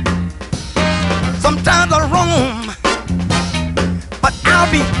 Sometimes I roam, but I'll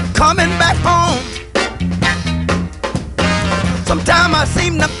be coming back home. Sometimes I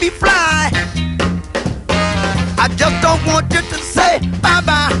seem to be fly. I just don't want you to say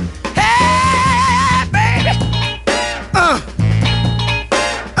bye-bye. Hey, baby.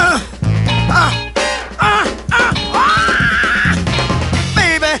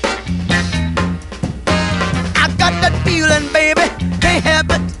 Baby, I got that feeling, baby. Can't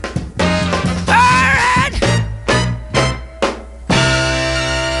help it.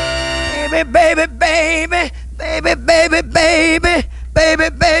 Baby, baby, baby, baby, baby, baby,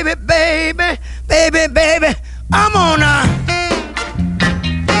 baby, baby, baby, baby. I'm on now.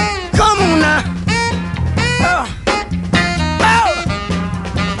 Come on now.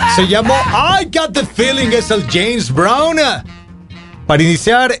 Se llamó I Got the Feeling, es el James Brown. Para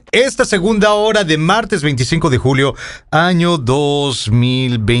iniciar esta segunda hora de martes 25 de julio, año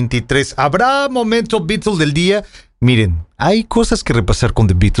 2023. ¿Habrá momento Beatles del día? Miren, hay cosas que repasar con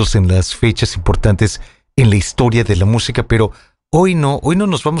The Beatles en las fechas importantes en la historia de la música, pero hoy no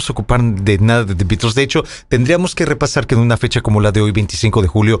nos vamos a ocupar de nada de The Beatles. De hecho, tendríamos que repasar que en una fecha como la de hoy, 25 de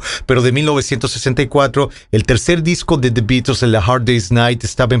julio, pero de 1964, el tercer disco de The Beatles, el A Hard Day's Night,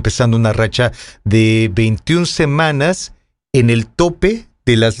 estaba empezando una racha de 21 semanas en el tope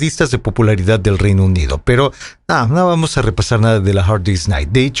de las listas de popularidad del Reino Unido. Pero no vamos a repasar nada de la Hard Day's Night.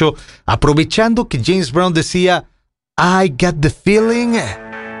 De hecho, aprovechando que James Brown decía I got the feeling,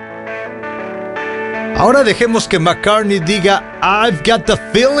 ahora dejemos que McCartney diga I've got the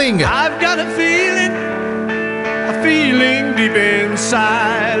feeling. I've got a feeling deep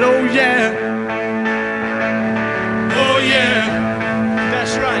inside. Oh yeah, oh yeah,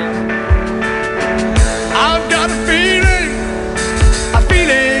 that's right. I've got a feeling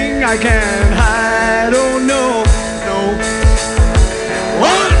I can't hide. Oh no, no,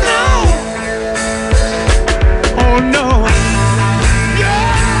 oh no, oh no.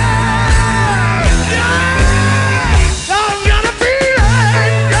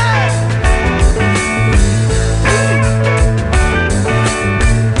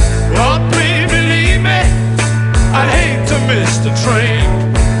 The train,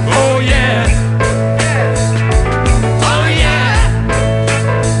 oh yeah, oh yeah,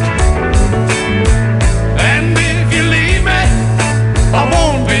 and if you leave me, I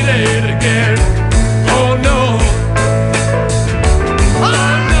won't be late again, oh no, oh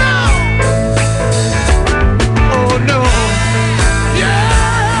no, oh no, yeah,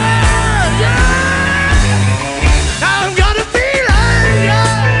 yeah, I've got a feeling,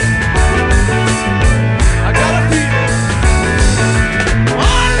 yeah, I got a feeling.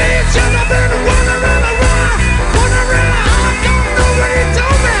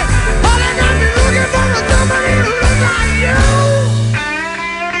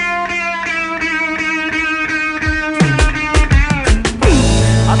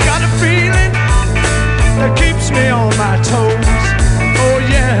 Me on my toes, oh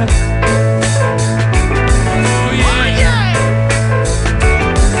yeah, oh yeah,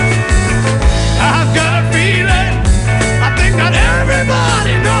 I've got a feeling, I think that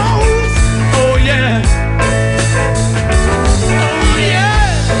everybody knows, oh yeah, oh yeah,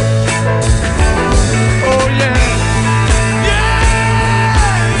 oh yeah, yeah,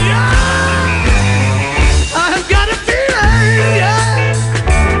 yeah, I've got a feeling, yeah.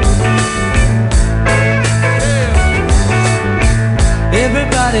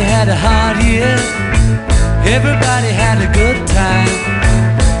 Everybody had a hard year. Everybody had a good time.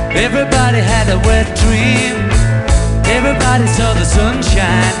 Everybody had a wet dream. Everybody saw the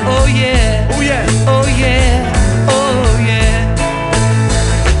sunshine. Oh yeah, oh yeah, oh yeah, oh yeah.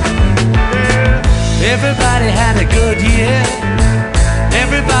 Everybody had a good year.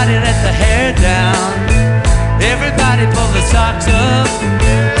 Everybody let the hair down. Everybody pulled the socks up.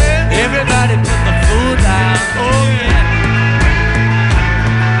 Everybody put the food down. Oh yeah.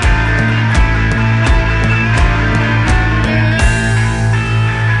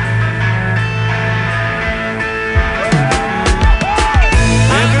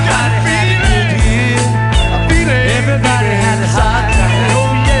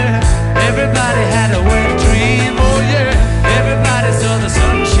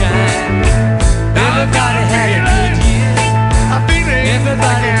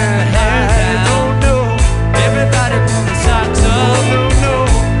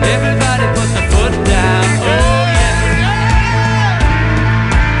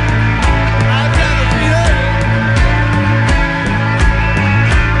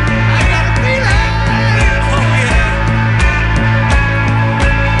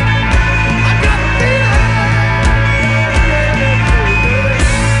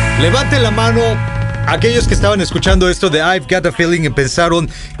 Levanten la mano aquellos que estaban escuchando esto de I've Got a Feeling y pensaron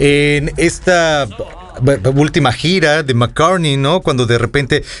en esta última gira de McCartney, ¿no? Cuando de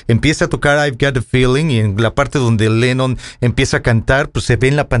repente empieza a tocar I've Got a Feeling y en la parte donde Lennon empieza a cantar, pues se ve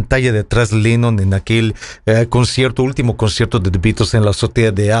en la pantalla de atrás Lennon en aquel último concierto de The Beatles en la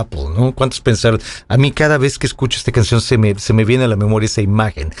azotea de Apple, ¿no? ¿Cuántos pensaron? A mí cada vez que escucho esta canción se me viene a la memoria esa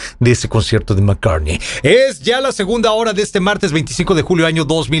imagen de ese concierto de McCartney. Es ya la segunda hora de este martes 25 de julio año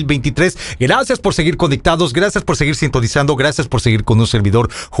 2023. Gracias por seguir conectados, gracias por seguir sintonizando, gracias por seguir con un servidor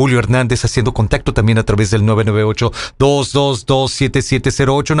Julio Hernández haciendo contacto también a través del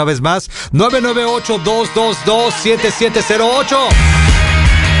 998-222-7708. Una vez más, 998-222-7708.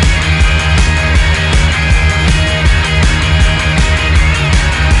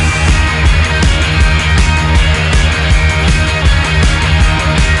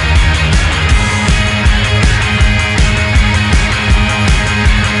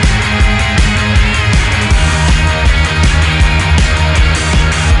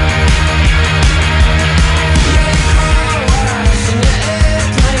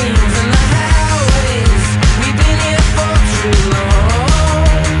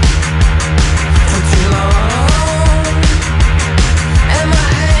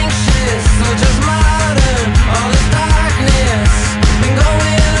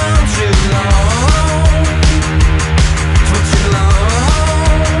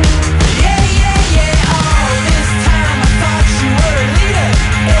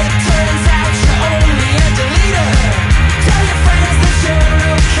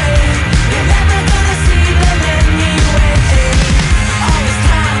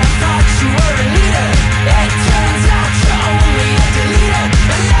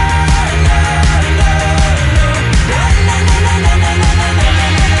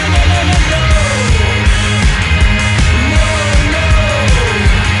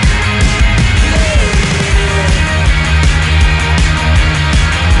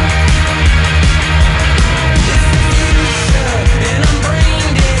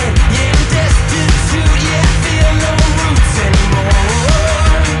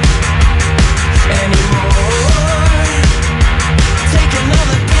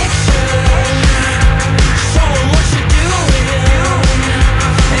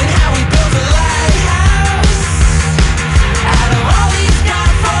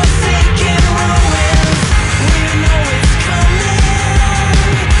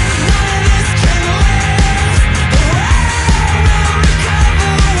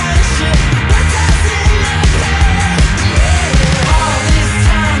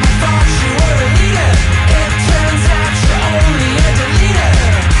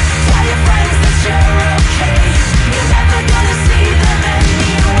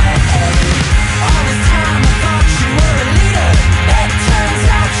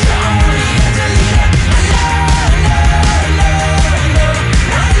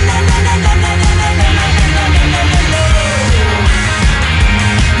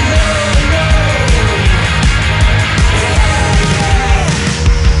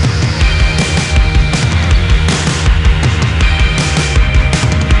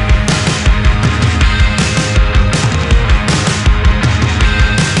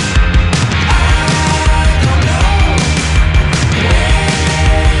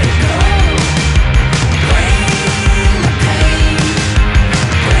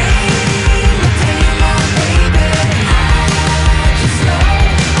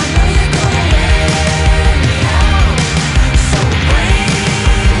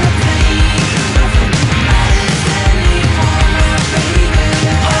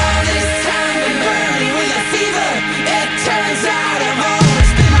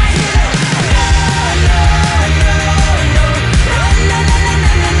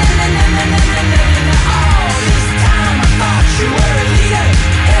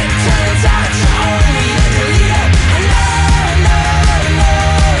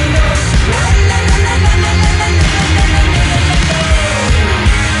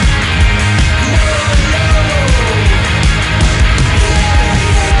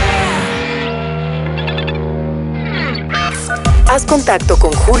 Haz contacto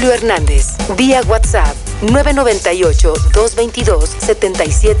con Julio Hernández vía WhatsApp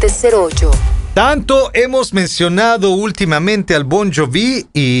 998-222-7708. Tanto hemos mencionado últimamente al Bon Jovi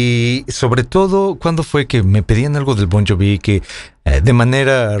y sobre todo, ¿cuándo fue que me pedían algo del Bon Jovi? Que de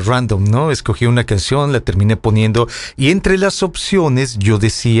manera random, ¿no? Escogí una canción, la terminé poniendo y entre las opciones yo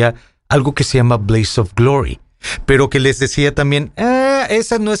decía algo que se llama Blaze of Glory, pero que les decía también,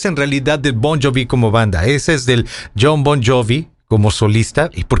 esa no es en realidad del Bon Jovi como banda, esa es del John Bon Jovi como solista.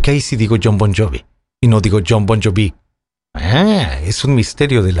 ¿Y por qué ahí sí digo John Bon Jovi y no digo John Bon Jovi? Es un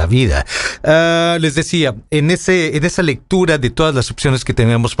misterio de la vida. Les decía, en esa lectura de todas las opciones que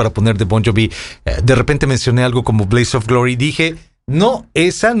teníamos para poner de Bon Jovi, de repente mencioné algo como Blaze of Glory. Dije, no,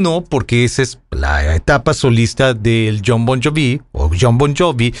 esa no, porque esa es la etapa solista del John Bon Jovi, o John Bon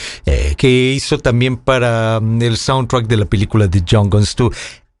Jovi, que hizo también para el soundtrack de la película de John Guns 2.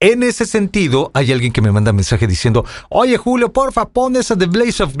 En ese sentido, hay alguien que me manda mensaje diciendo, oye Julio, porfa, pon esa de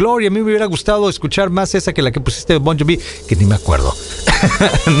Blaze of Glory. A mí me hubiera gustado escuchar más esa que la que pusiste de Bon Jovi, que ni me acuerdo.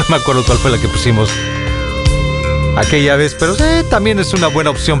 No me acuerdo cuál fue la que pusimos aquella vez, pero también es una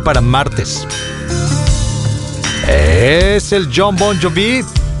buena opción para martes. Es el John Bon Jovi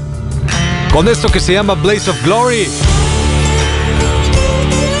con esto que se llama Blaze of Glory.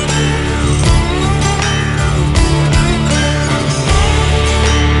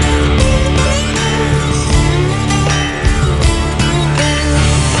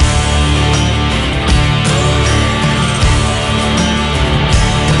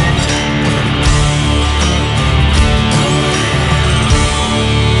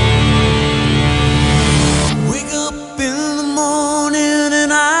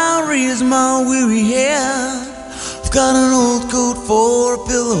 Got an old coat for a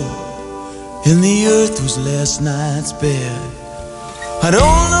pillow, and the earth was last night's bed. I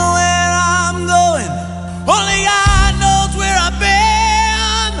don't know where I'm going, only God knows where I've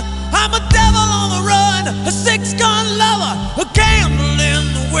been. I'm a devil on the run, a six-gun lover, a candle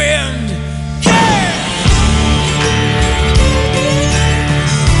in the wind. Yeah!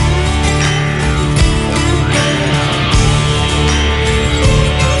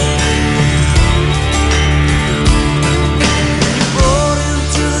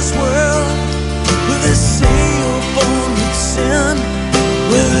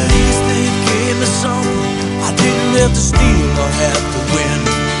 Have to steal or have to win.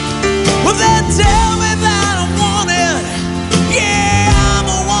 Well, they tell me that I'm wanted. Yeah, I'm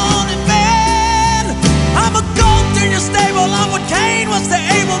a wanted man. I'm a goat in your stable. I'm what Cain was to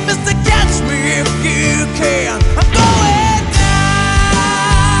Abel. Mister, catch me if you can. I'm going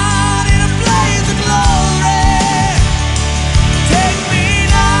down in a blaze of glory. Take me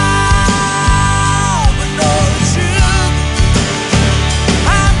now, but know the truth.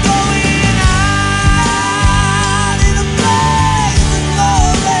 I'm going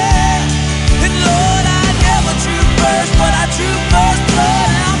but I drew first blood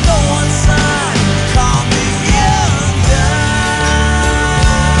and I'm going son. Call me undone.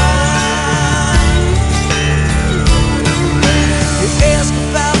 You ask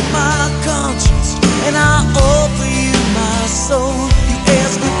about my conscience and I offer you my soul. You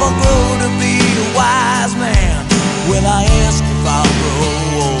ask if I'll grow to be a wise man. Well, I ask if I'll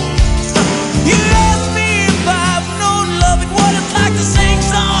grow old. You ask me if I've known love and what it's like to sing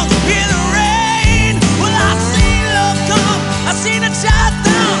songs in the rain. Well, I've seen love come, I've seen it shot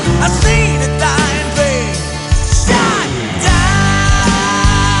down, I've seen it die in vain. Shot down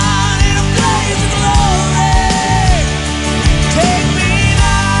in a blaze of glory. Take me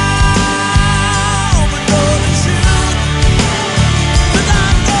now, but know the truth. 'Cause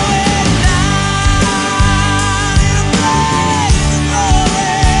I'm going down in a blaze of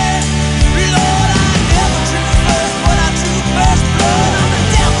glory. Lord, I never drew first, but I drew first blood. I'm the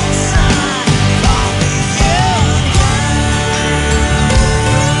devil's son. Call me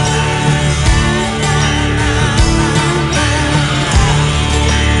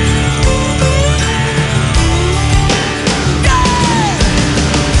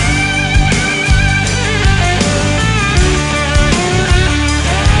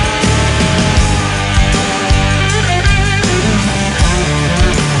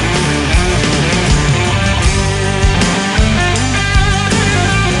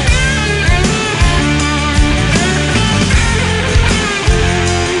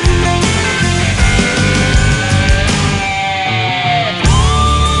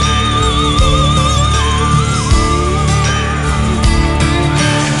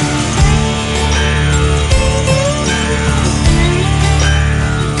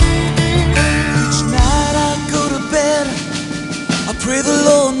each night I go to bed, I pray the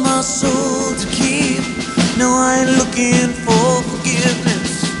Lord my soul to keep. No, I ain't looking for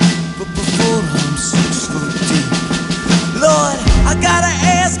forgiveness, but before I'm 6 foot deep. Lord, I gotta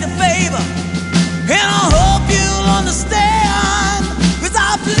ask a favor, and I hope you'll understand. 'Cause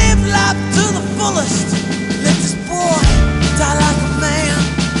I've lived life to the fullest. Let this boy die like a man,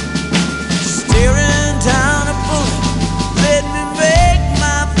 staring down a bullet. Let me make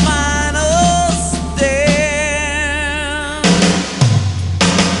my final stand.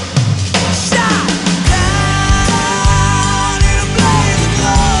 Shot down in a blaze of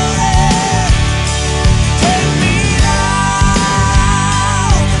glory. Take me now.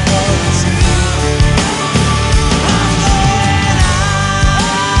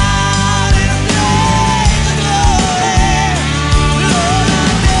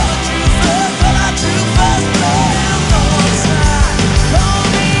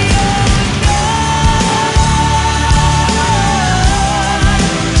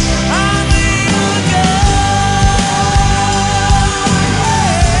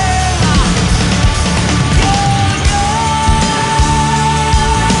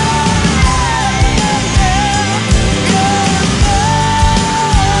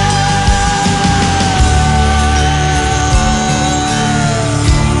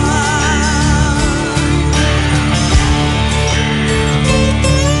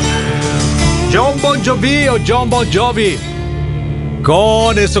 John Bon Jovi o John Bon Jovi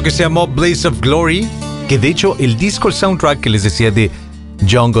con esto que se llamó Blaze of Glory, que de hecho el disco, el soundtrack que les decía de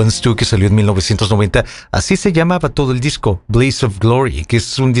Young Guns 2 que salió en 1990, así se llamaba todo el disco, Blaze of Glory, que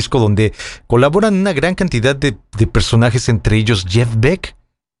es un disco donde colaboran una gran cantidad de personajes, entre ellos Jeff Beck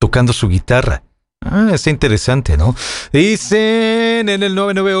tocando su guitarra. Está interesante, ¿no? Dicen en el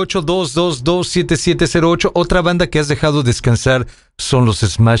 998-222-7708, otra banda que has dejado descansar son los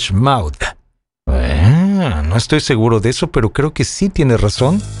Smash Mouth. No estoy seguro de eso, pero creo que sí tiene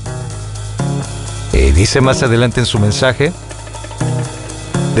razón. Dice más adelante en su mensaje,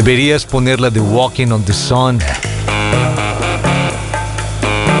 deberías ponerla de Walking on the Sun.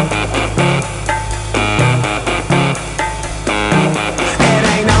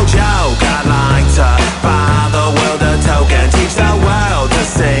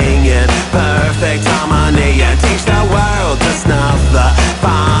 Perfect harmony and teach the world to snuff the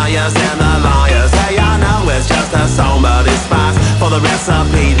fires and the liars. Hey, I know it's just a song, but it's spice for the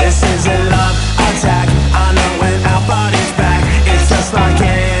recipe. This is a love attack. I know when our body's back, it's just like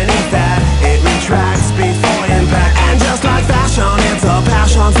any fat. It retracts before impact, and just like fashion, it's a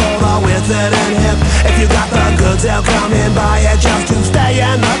passion for the withered and hip. If you got the goods, they'll come and buy it just to stay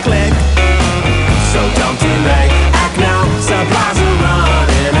in the clique. So don't delay, act now, supplies are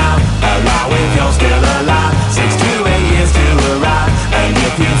running out. Allow if you're still alive, 6 to 8 years to arrive. And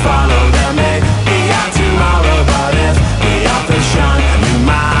if you follow them, be out tomorrow. But if the author shun, you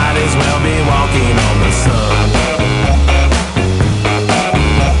might as well be walking on the sun.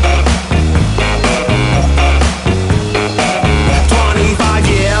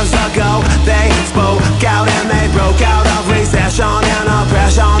 Years ago, they spoke out and they broke out of recession and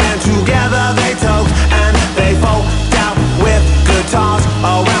oppression, and together they took and they folk out with guitars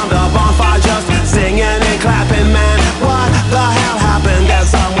around a bonfire, just singing and clapping. Man, what the hell happened? That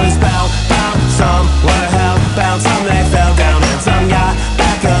some were spellbound, some were hellbound, some they fell down, and some got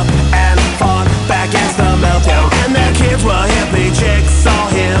back up and fought back against the meltdown. And their kids were hippie chicks or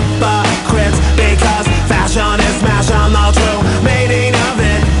hypocrites, because fashion is smashing the true meaning of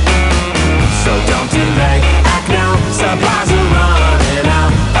it. So don't delay, act now, supplies are running out.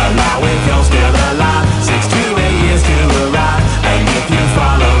 Allow if you're still alive, 6 to 8 years to arrive. And if you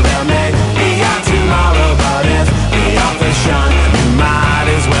follow them, be out tomorrow. But if the author shun, you might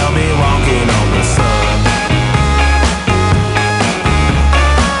as well be walking on the sun.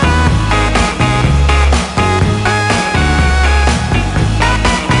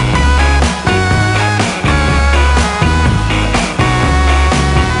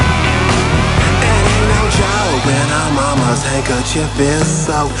 Handkerchief is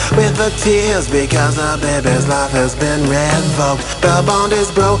soaked with the tears because the baby's life has been revoked. The bond is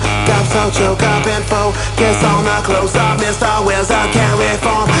broke, got so choke up and focus on the close-up. Mr. Wizard can't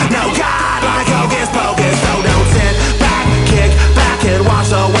reform. No God like Hocus Pocus. So don't sit back, kick back and watch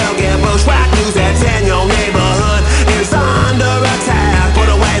the world get bushwhacked. News that's in your neighborhood is under attack. Put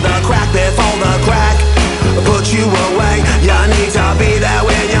away the crack before the crack put you away. You need to be there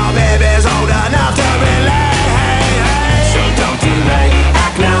when your baby's old enough to relate. Don't delay,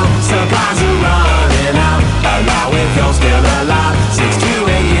 act now, supplies are running out. Allow if you're still alive, 6 to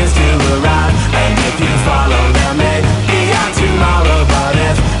 8 years to arrive. And if you follow them, be out tomorrow. But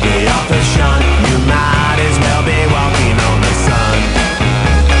if the author shun, you might as well be walking on the sun.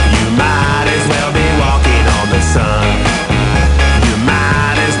 You might as well be walking on the sun. You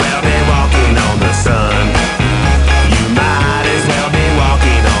might as well be walking on the sun. You might as well be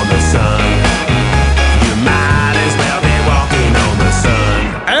walking on the sun. You might as well be walking on the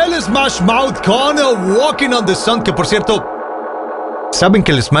sun. El Smash Mouth con Walking on the Sun, que por cierto, ¿saben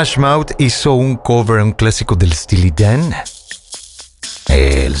que el Smash Mouth hizo un cover a un clásico del Steely Dan?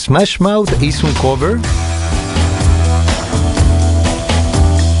 El Smash Mouth hizo un cover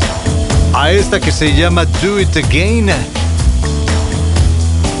a esta que se llama Do It Again.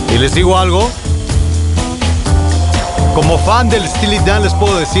 Y les digo algo, como fan del Steely Dan les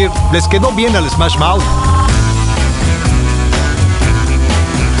puedo decir, les quedó bien al Smash Mouth.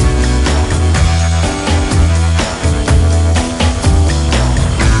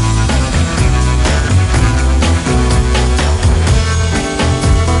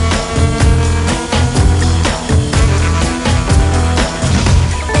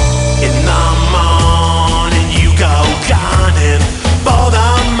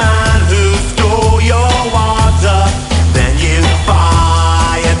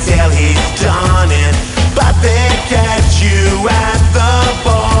 Till he's done it, but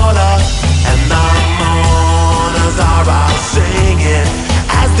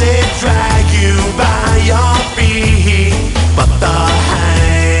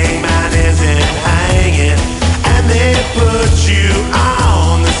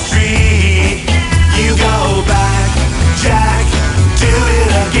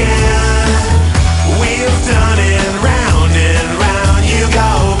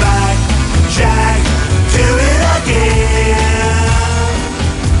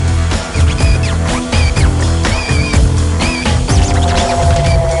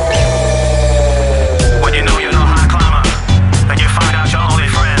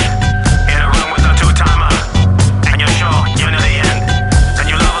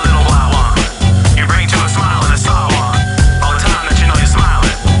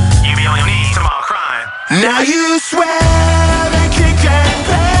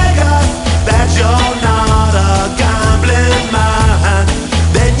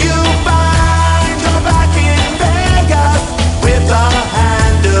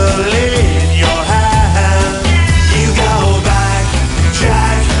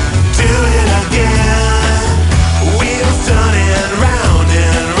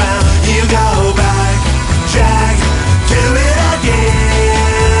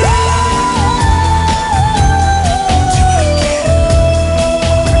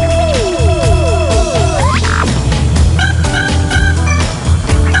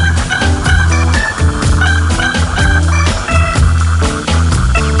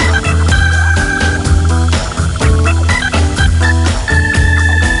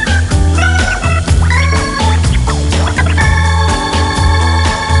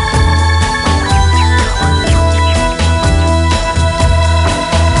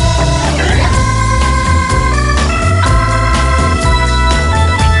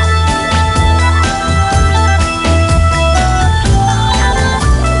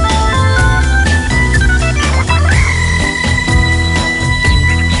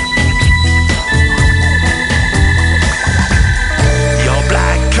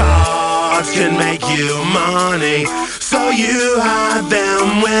can make you money. So you hide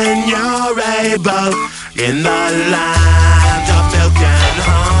them when you're able. In the land of milk and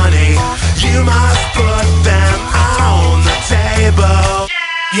honey, you must put them on the table.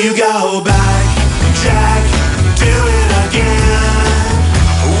 You go back, Jack, do it again.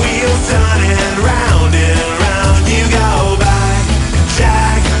 Wheels turning round and round. You go back,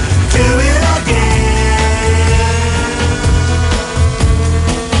 Jack, do it again.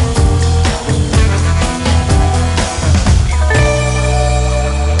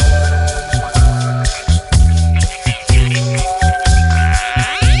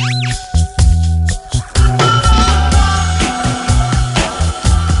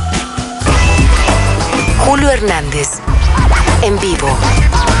 Julio Hernández, en vivo.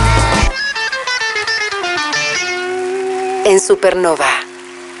 En Supernova.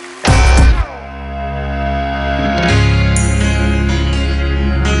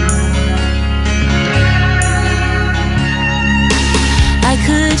 I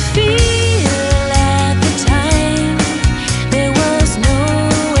could feel at the time there was no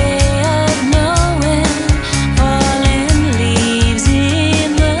way of knowing. Falling leaves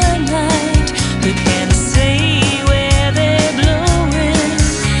in the night, we can't say where they're blowing.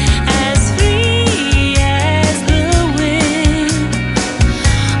 As free as the wind,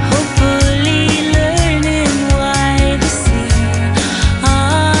 hopefully learning why the sea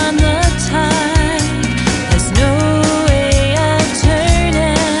on the tide has no way of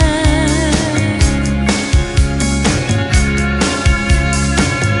turning.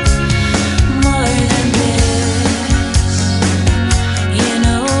 More than this, you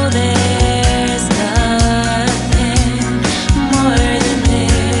know there's nothing more than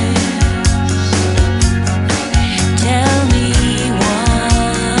this. Tell me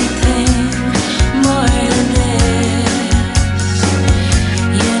one thing more than this.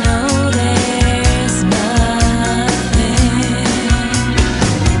 You know there's nothing.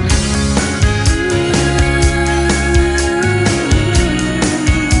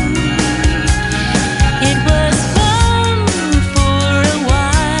 It was fun for a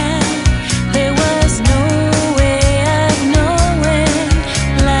while. There was no way of knowing,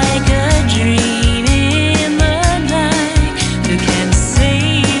 like a dream in the night. Who can say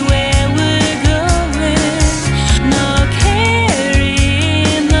where we're going? No care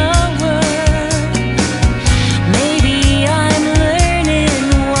in the world. Maybe I'm learning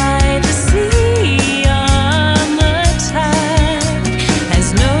why the sea on the tide has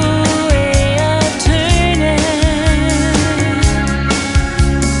no way of turning.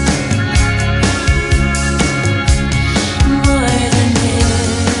 More than this,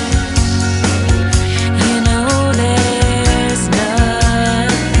 you know there's nothing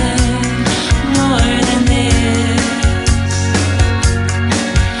more than this.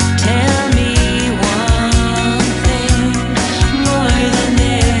 Tell me one thing more than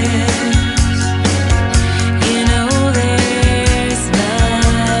this. You know there's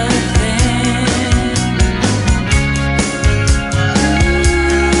nothing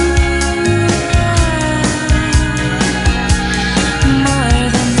more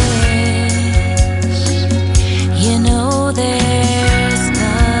than this. You know there's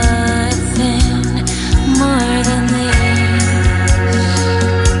nothing more than this.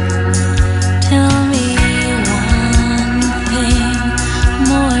 Tell me one thing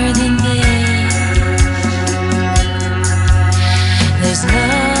more than this. There's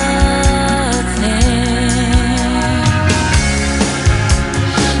nothing.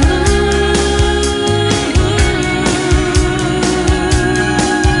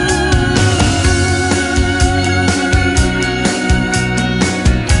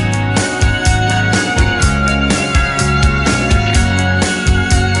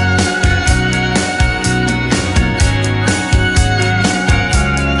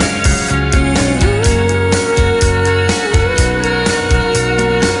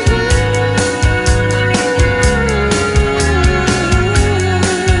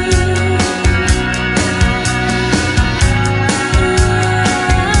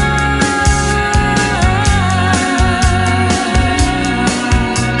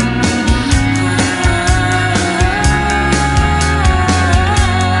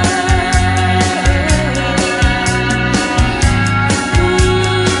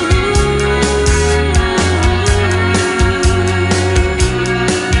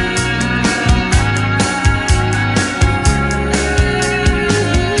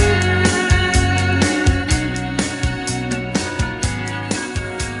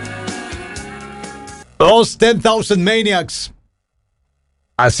 Los 10,000 Maniacs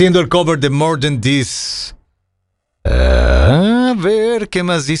haciendo el cover de More Than This. A ver, ¿qué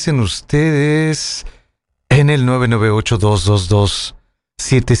más dicen ustedes? En el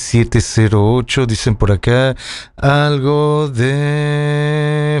 998-222-7708 dicen por acá algo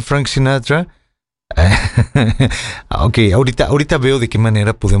de Frank Sinatra. Ok, ahorita veo de qué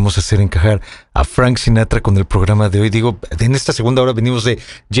manera podemos hacer encajar a Frank Sinatra con el programa de hoy. Digo, en esta segunda hora venimos de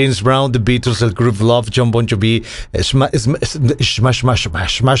James Brown, The Beatles, el Groove Love, John Bon Jovi, Smash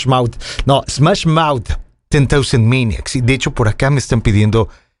Mouth, 10,000 Maniacs. Y de hecho por acá me están pidiendo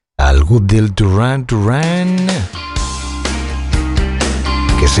algo del Duran Duran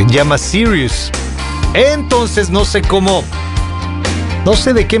que se llama Serious. Entonces no sé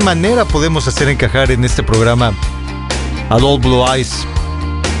de qué manera podemos hacer encajar en este programa a All Blue Eyes.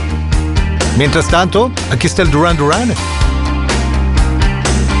 Mientras tanto, aquí está el Duran Duran.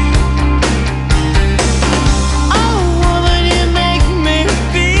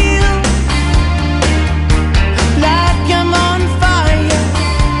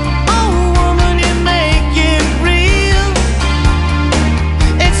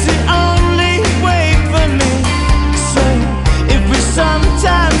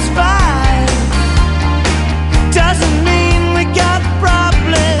 Doesn't mean we got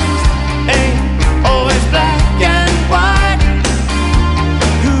problems. Ain't always black and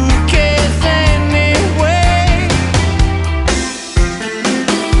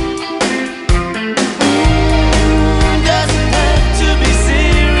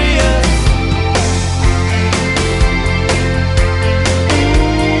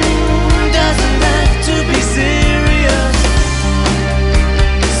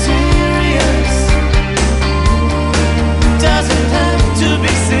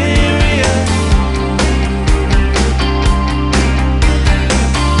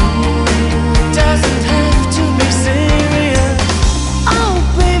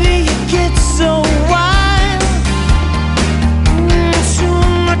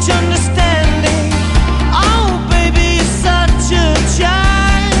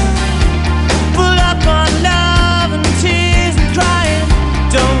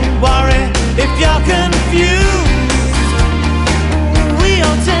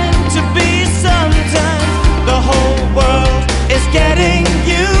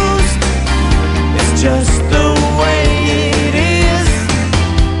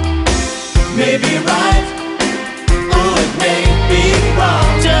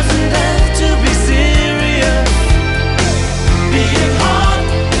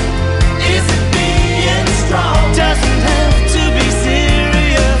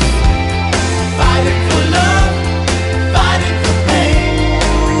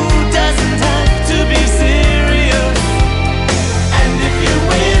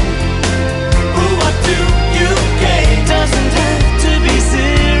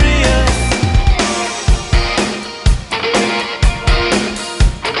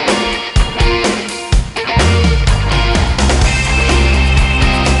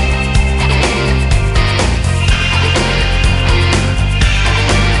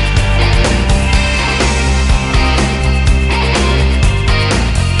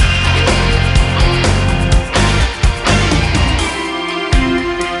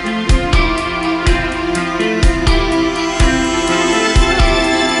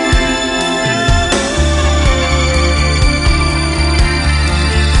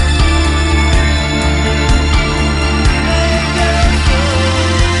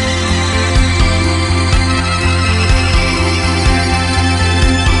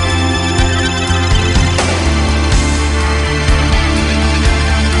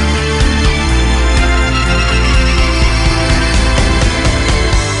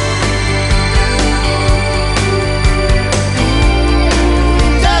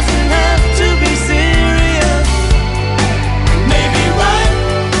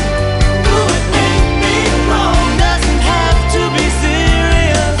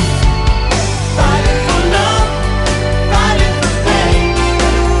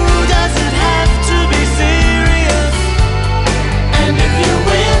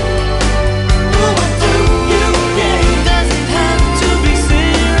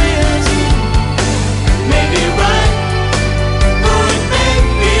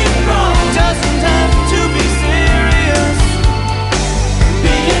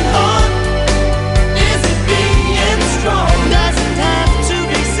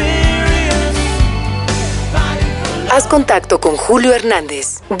Haz contacto con Julio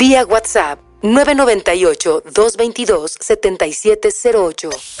Hernández vía WhatsApp 998-222-7708.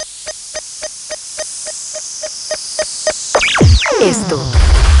 Esto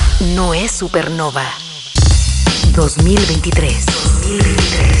no es Supernova 2023.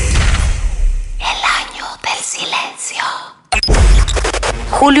 El año del silencio.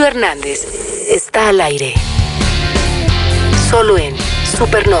 Julio Hernández está al aire. Solo en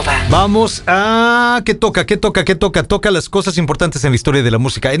Supernova. Vamos a... ¿Qué toca? Toca las cosas importantes en la historia de la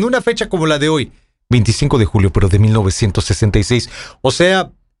música. En una fecha como la de hoy, 25 de julio, pero de 1966. O sea,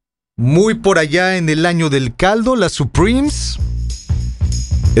 muy por allá en el año del caldo, las Supremes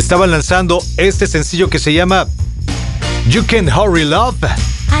estaban lanzando este sencillo que se llama You Can Hurry Love.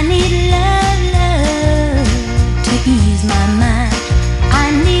 I need love, love to ease my mind. I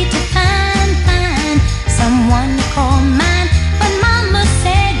need to find someone to call mine. But mama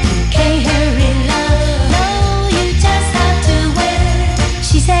said you can't hurry love. No, you just have to wait.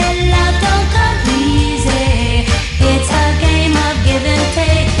 She said love don't come easy. It's a game of give and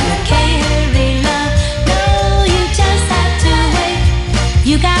take. You can't hurry love. No, you just have to wait.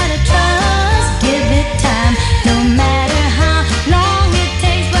 You gotta trust, give it time. No matter how long it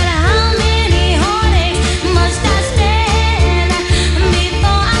takes, but how many heartaches must I stand before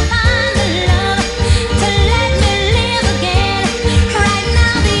I find the love to let me live again? Right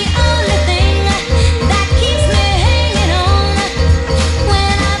now the only thing that keeps me hanging on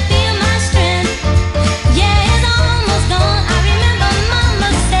when I feel my strength, yeah, it's almost gone. I remember mama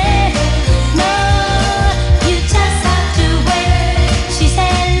said, no, you just have to wait. She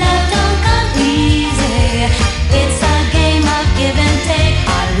said love don't come easy. It's a game of give and take.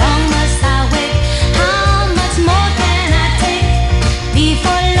 How long must I wait? How much more can I take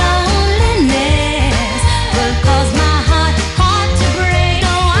before loneliness will cause my heart to break? No,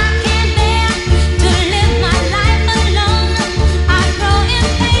 I can't bear to live my life alone. I grow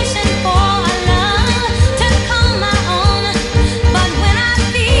impatient for a love to call my own. But when I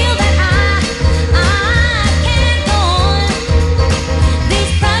feel that I can't go on,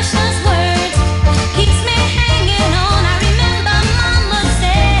 these precious words keeps me hanging on. I remember mama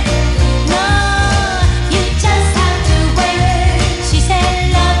said, no, you just have to wait. She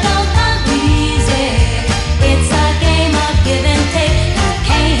said love don't come easy. It's a game of give and take. You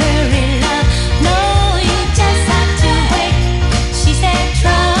can't hurry love. No, you just have to wait. She said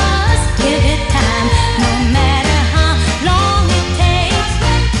trust, give it time. No matter how long it takes.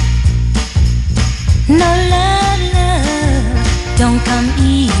 No love, love don't come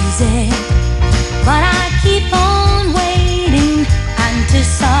easy. But I keep on waiting,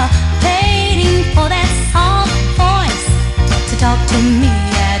 anticipating for that soft voice to talk to me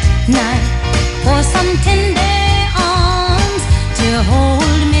at night, for some tender arms to hold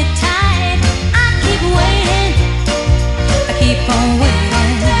me tight. I keep waiting, I keep on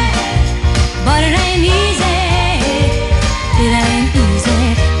waiting, but it ain't easy, it ain't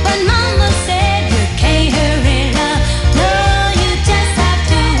easy. But mama said you can't hurry love. No, you just have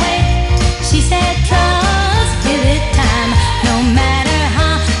to wait. She said trust, give it time. No matter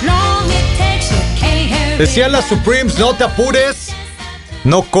how long it takes, you can't hurry. Decía las Supremes, no te apures,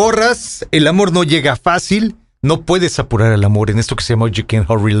 no corras, el amor no llega fácil, no puedes apurar el amor en esto que se llama You Can't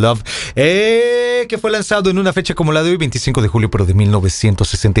Hurry Love, que fue lanzado en una fecha como la de hoy, 25 de julio, pero de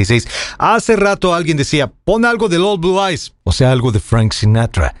 1966. Hace rato alguien decía, pon algo de Old Blue Eyes, o sea, algo de Frank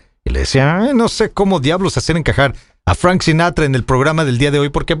Sinatra. Y le decía, no sé cómo diablos hacer encajar a Frank Sinatra en el programa del día de hoy.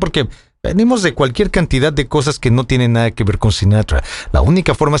 ¿Por qué? Porque venimos de cualquier cantidad de cosas que no tienen nada que ver con Sinatra. La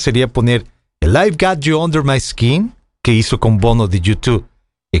única forma sería poner el I've Got You Under My Skin, que hizo con Bono de U2.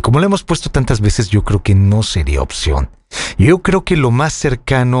 Y como lo hemos puesto tantas veces, yo creo que no sería opción. Yo creo que lo más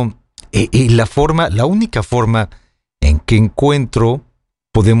cercano y la única forma en que encuentro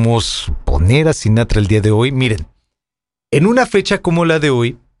podemos poner a Sinatra el día de hoy, miren, en una fecha como la de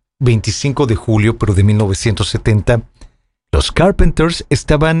hoy, 25 de julio, pero de 1970, los Carpenters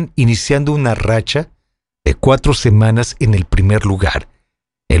estaban iniciando una racha de 4 semanas en el primer lugar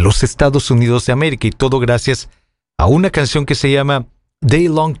en los Estados Unidos de América, y todo gracias a una canción que se llama They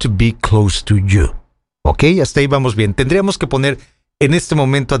Long to Be Close to You. Ok, hasta ahí vamos bien. Tendríamos que poner en este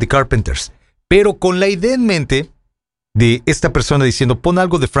momento a The Carpenters, pero con la idea en mente de esta persona diciendo pon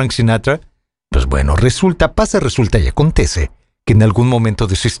algo de Frank Sinatra. Pues bueno, resulta y acontece que en algún momento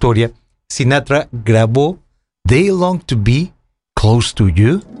de su historia Sinatra grabó They Long to Be Close to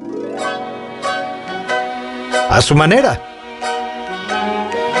You a su manera.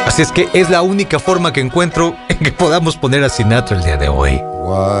 Así es que es la única forma que encuentro en que podamos poner a Sinatra el día de hoy.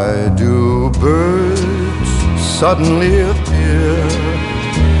 Why do birds suddenly appear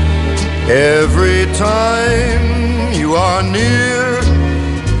every time you are near?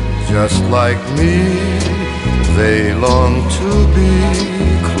 Just like me, they long to be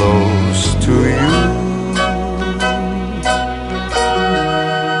close to you.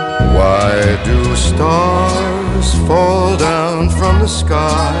 Why do stars fall down from the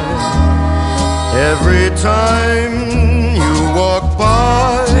sky every time you walk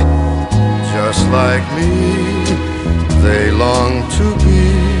by? like me, they long to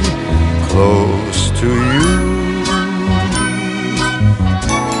be close to you.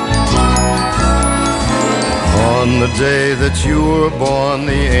 On the day that you were born,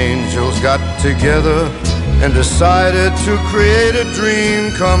 the angels got together and decided to create a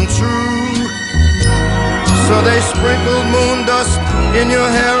dream come true. So they sprinkled moon dust in your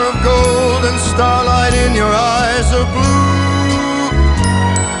hair of gold and starlight in your eyes of blue.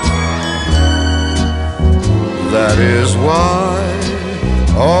 That is why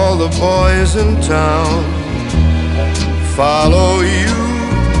all the boys in town follow you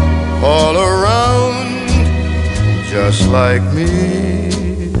all around. Just like me,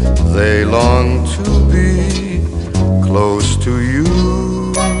 they long to be close to you.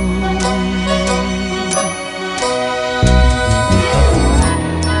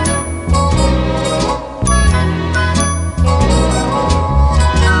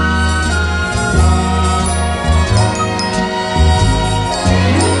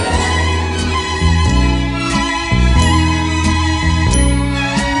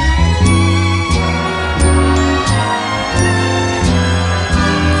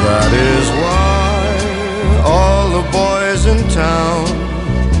 That is why all the boys in town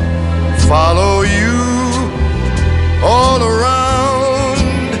follow you all around.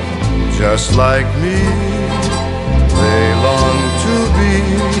 Just like me, they long to be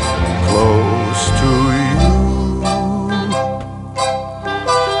close to you.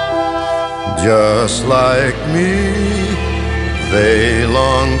 Just like me, they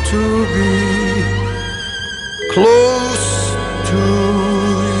long to be close to you.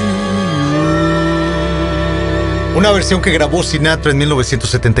 Una versión que grabó Sinatra en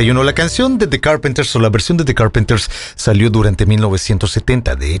 1971. La canción de The Carpenters o la versión de The Carpenters salió durante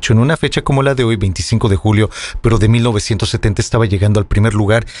 1970. De hecho, en una fecha como la de hoy, 25 de julio, pero de 1970, estaba llegando al primer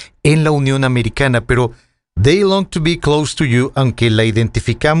lugar en la Unión Americana. Pero They Long to Be Close to You, aunque la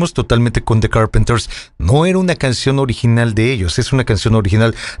identificamos totalmente con The Carpenters, no era una canción original de ellos. Es una canción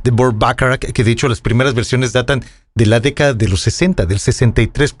original de Burt Bacharach, que de hecho las primeras versiones datan de la década de los 60, del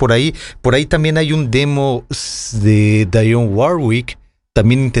 63 por ahí. Por ahí también hay un demo de Dionne Warwick.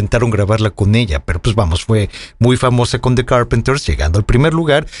 También intentaron grabarla con ella, pero pues vamos, fue muy famosa con The Carpenters, llegando al primer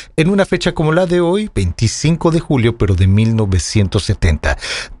lugar en una fecha como la de hoy, 25 de julio, pero de 1970.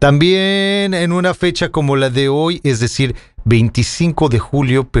 También en una fecha como la de hoy, es decir, 25 de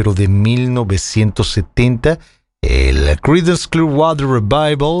julio, pero de 1970, el Creedence Clearwater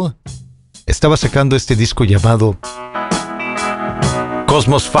Revival estaba sacando este disco llamado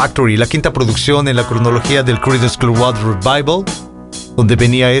Cosmos Factory, la quinta producción en la cronología del Creedence Clearwater Revival, donde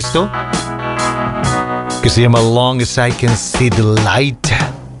venía esto, que se llama Long as I Can See the Light.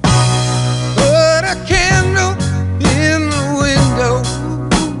 Put a candle in the window,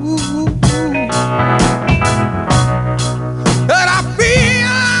 but I feel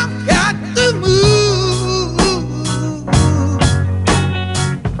I've got to move.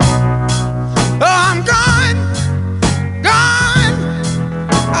 Oh, I'm gone,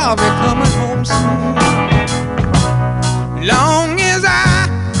 I'll be coming home soon. Long as I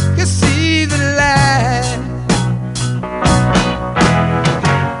can see the light,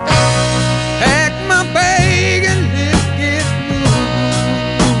 pack my bag and let's get moving.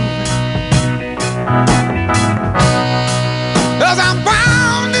 'Cause I'm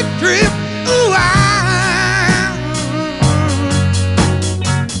bound to drift wild.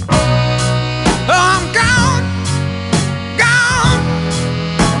 Oh, I'm gone,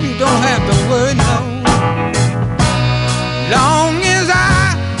 you don't have to worry no. Long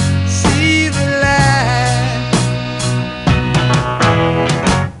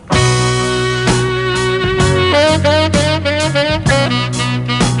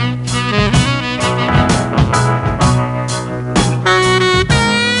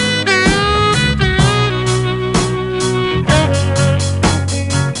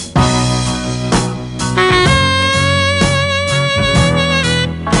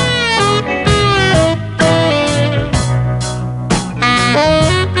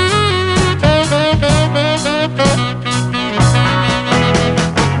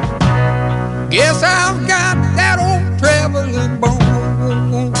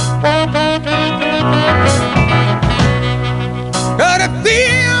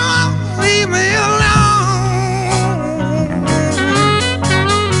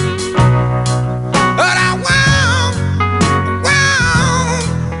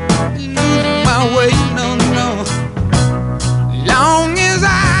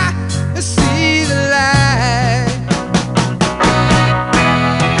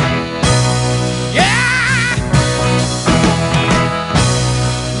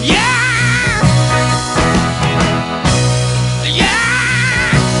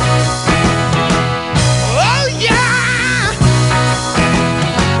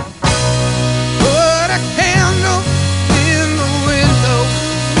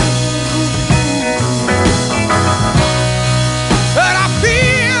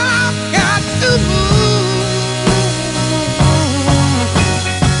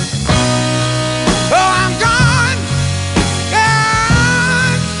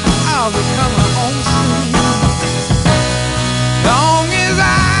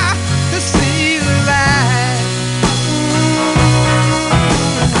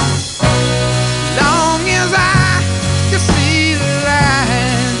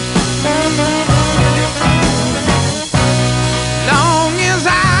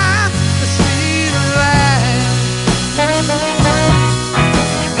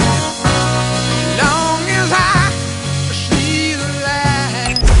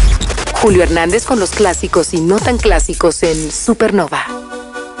Julio Hernández con los clásicos y no tan clásicos en Supernova.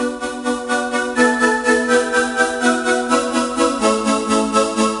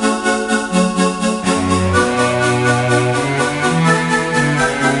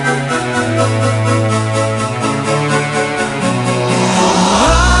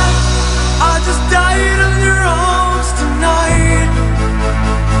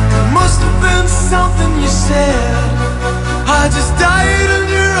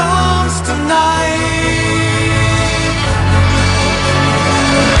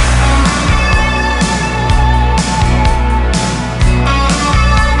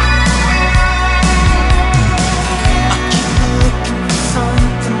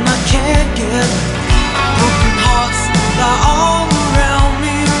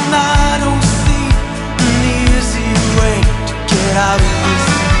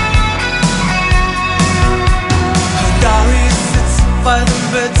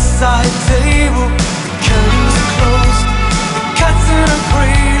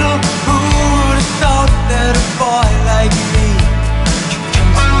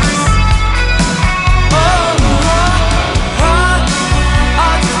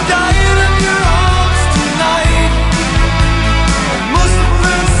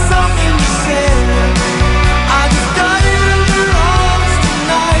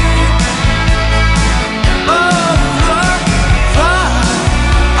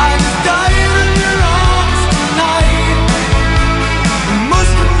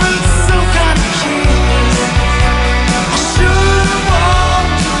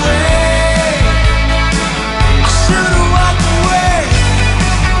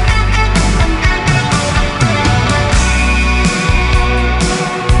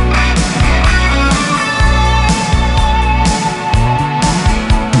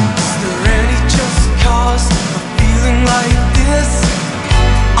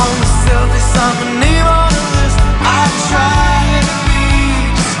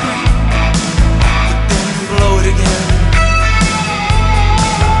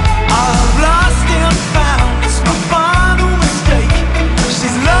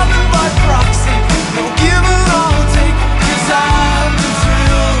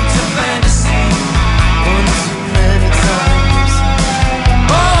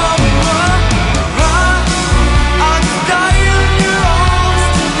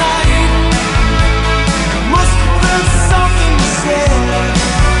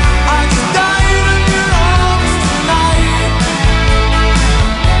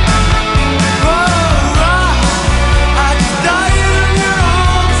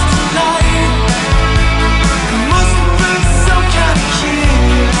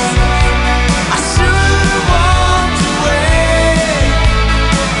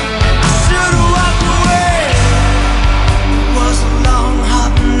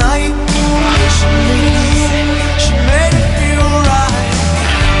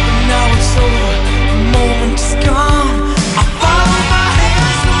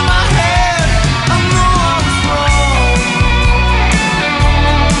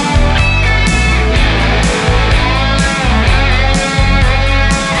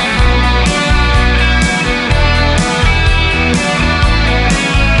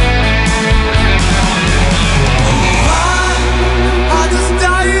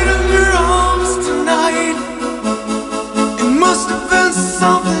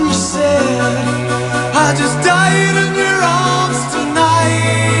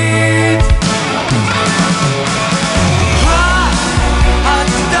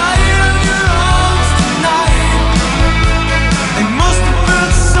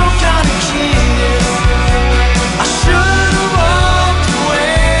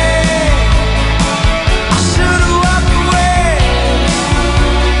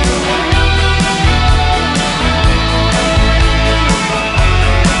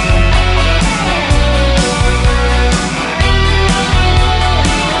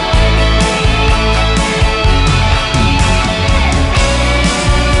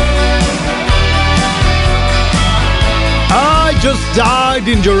 Just Died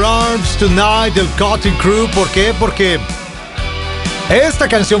in Your Arms Tonight del Cotton Crew. ¿Por qué? Porque esta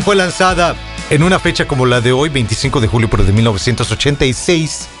canción fue lanzada en una fecha como la de hoy, 25 de julio, pero de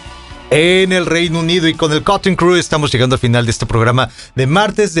 1986, en el Reino Unido. Y con el Cotton Crew estamos llegando al final de este programa de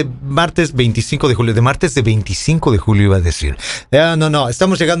martes 25 de julio. De martes de 25 de julio iba a decir. No,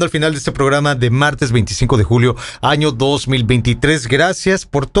 estamos llegando al final de este programa de martes 25 de julio, año 2023. Gracias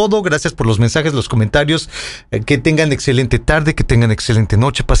por todo, gracias por los mensajes, los comentarios. Que tengan excelente tarde, que tengan excelente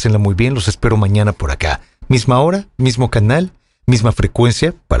noche, pásenla muy bien. Los espero mañana por acá. Misma hora, mismo canal, misma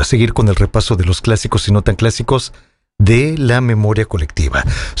frecuencia, para seguir con el repaso de los clásicos y no tan clásicos de la memoria colectiva.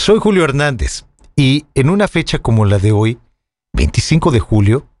 Soy Julio Hernández y en una fecha como la de hoy, 25 de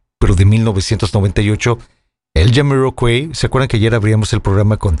julio, pero de 1998, el Jamiroquai, ¿se acuerdan que ayer abríamos el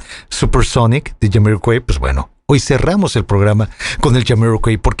programa con Supersonic de Jamiroquai? Pues bueno, hoy cerramos el programa con el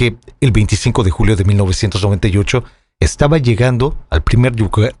Jamiroquai porque el 25 de julio de 1998 estaba llegando al primer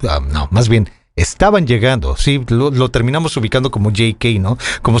lugar, estaban llegando, sí, lo terminamos ubicando como JK, ¿no?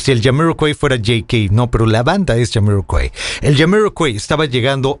 Como si el Jamiroquai fuera JK, no, pero la banda es Jamiroquai. El Jamiroquai estaba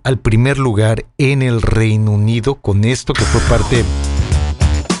llegando al primer lugar en el Reino Unido con esto que fue parte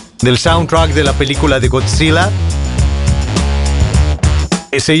del soundtrack de la película de Godzilla,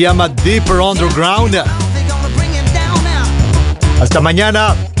 que se llama Deeper Underground. Hasta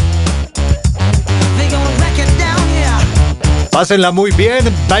mañana. Pásenla muy bien.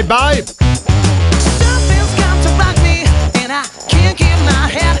 Bye bye.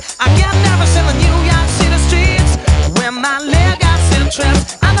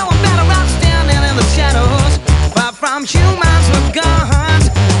 From humans with guns,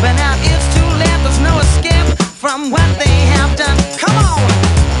 but now it's too late. There's no escape from what they have done. Come on,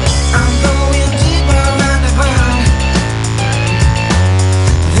 I'm going deeper underground.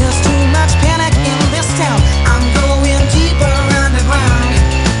 There's too much panic in this town. I'm going deeper underground.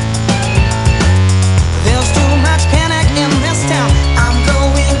 There's too much panic in this town. I'm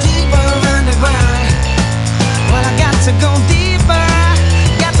going deeper underground. Well, I got to go deeper.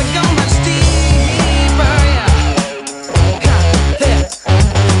 Got to go much deeper. Yeah.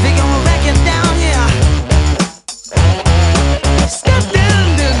 They gonna wreck it down, yeah. Step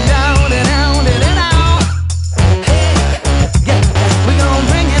down, down, down, down, down. Hey, yeah, we gonna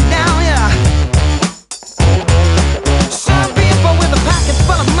bring it down, yeah. Some people with a pocket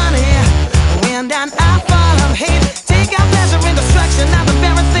full of money went down a fall of hate. Take out pleasure in destruction of the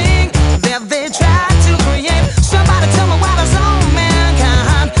very thing that they tried to create. Somebody tell me why does all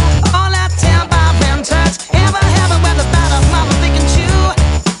mankind all that temper and touch ever have it with the thought of mother thinking you?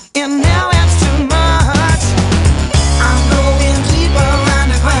 And now it's too much. I'm going deeper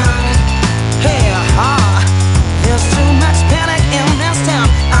underground. Hey, there's too much panic in this town.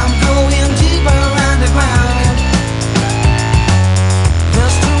 I'm going deeper underground.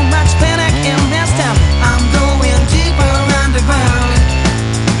 There's too much panic in this town. I'm going deeper underground.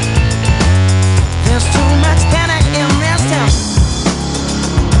 There's too much panic in this town.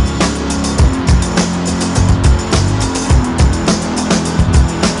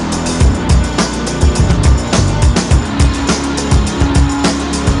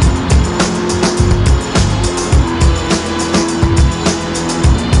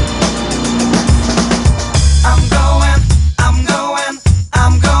 I'm going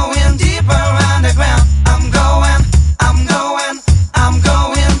deeper underground. I'm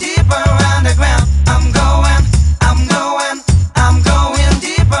going deeper underground. I'm going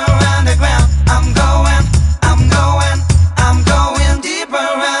deeper underground. I'm going deeper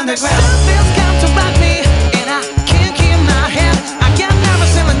underground. Stuff is come to rock me, and I can't keep my head. I get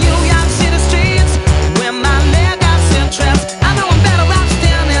nervous in the New York City streets when my leg got set traps. I know I'm better off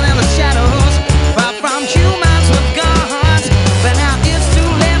standing in the shadows, far from humans with guns. But now it's too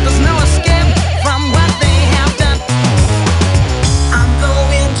late. There's no escape from what they have done. I'm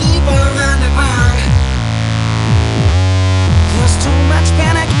going deeper underground. There's too much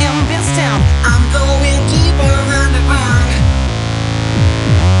panic in this town. I'm going deeper underground.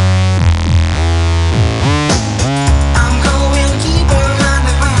 I'm going deeper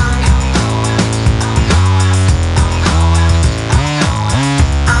underground.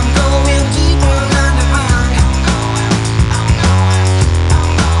 I'm going deeper underground.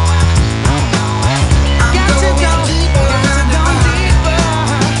 I'm going deeper underground.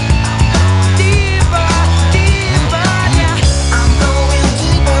 Deeper, deeper, yeah. I'm going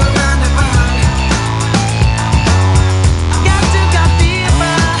deeper underground. Got to go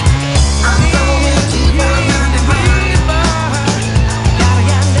deeper. I'm going deeper underground. Gotta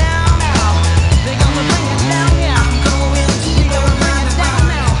get down now. They gonna bring it down, yeah. I'm going deeper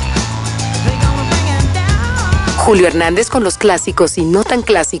underground. They gonna bring it down. Julio Hernández con los clásicos y no tan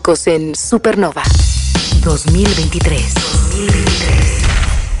clásicos en Supernova 2023.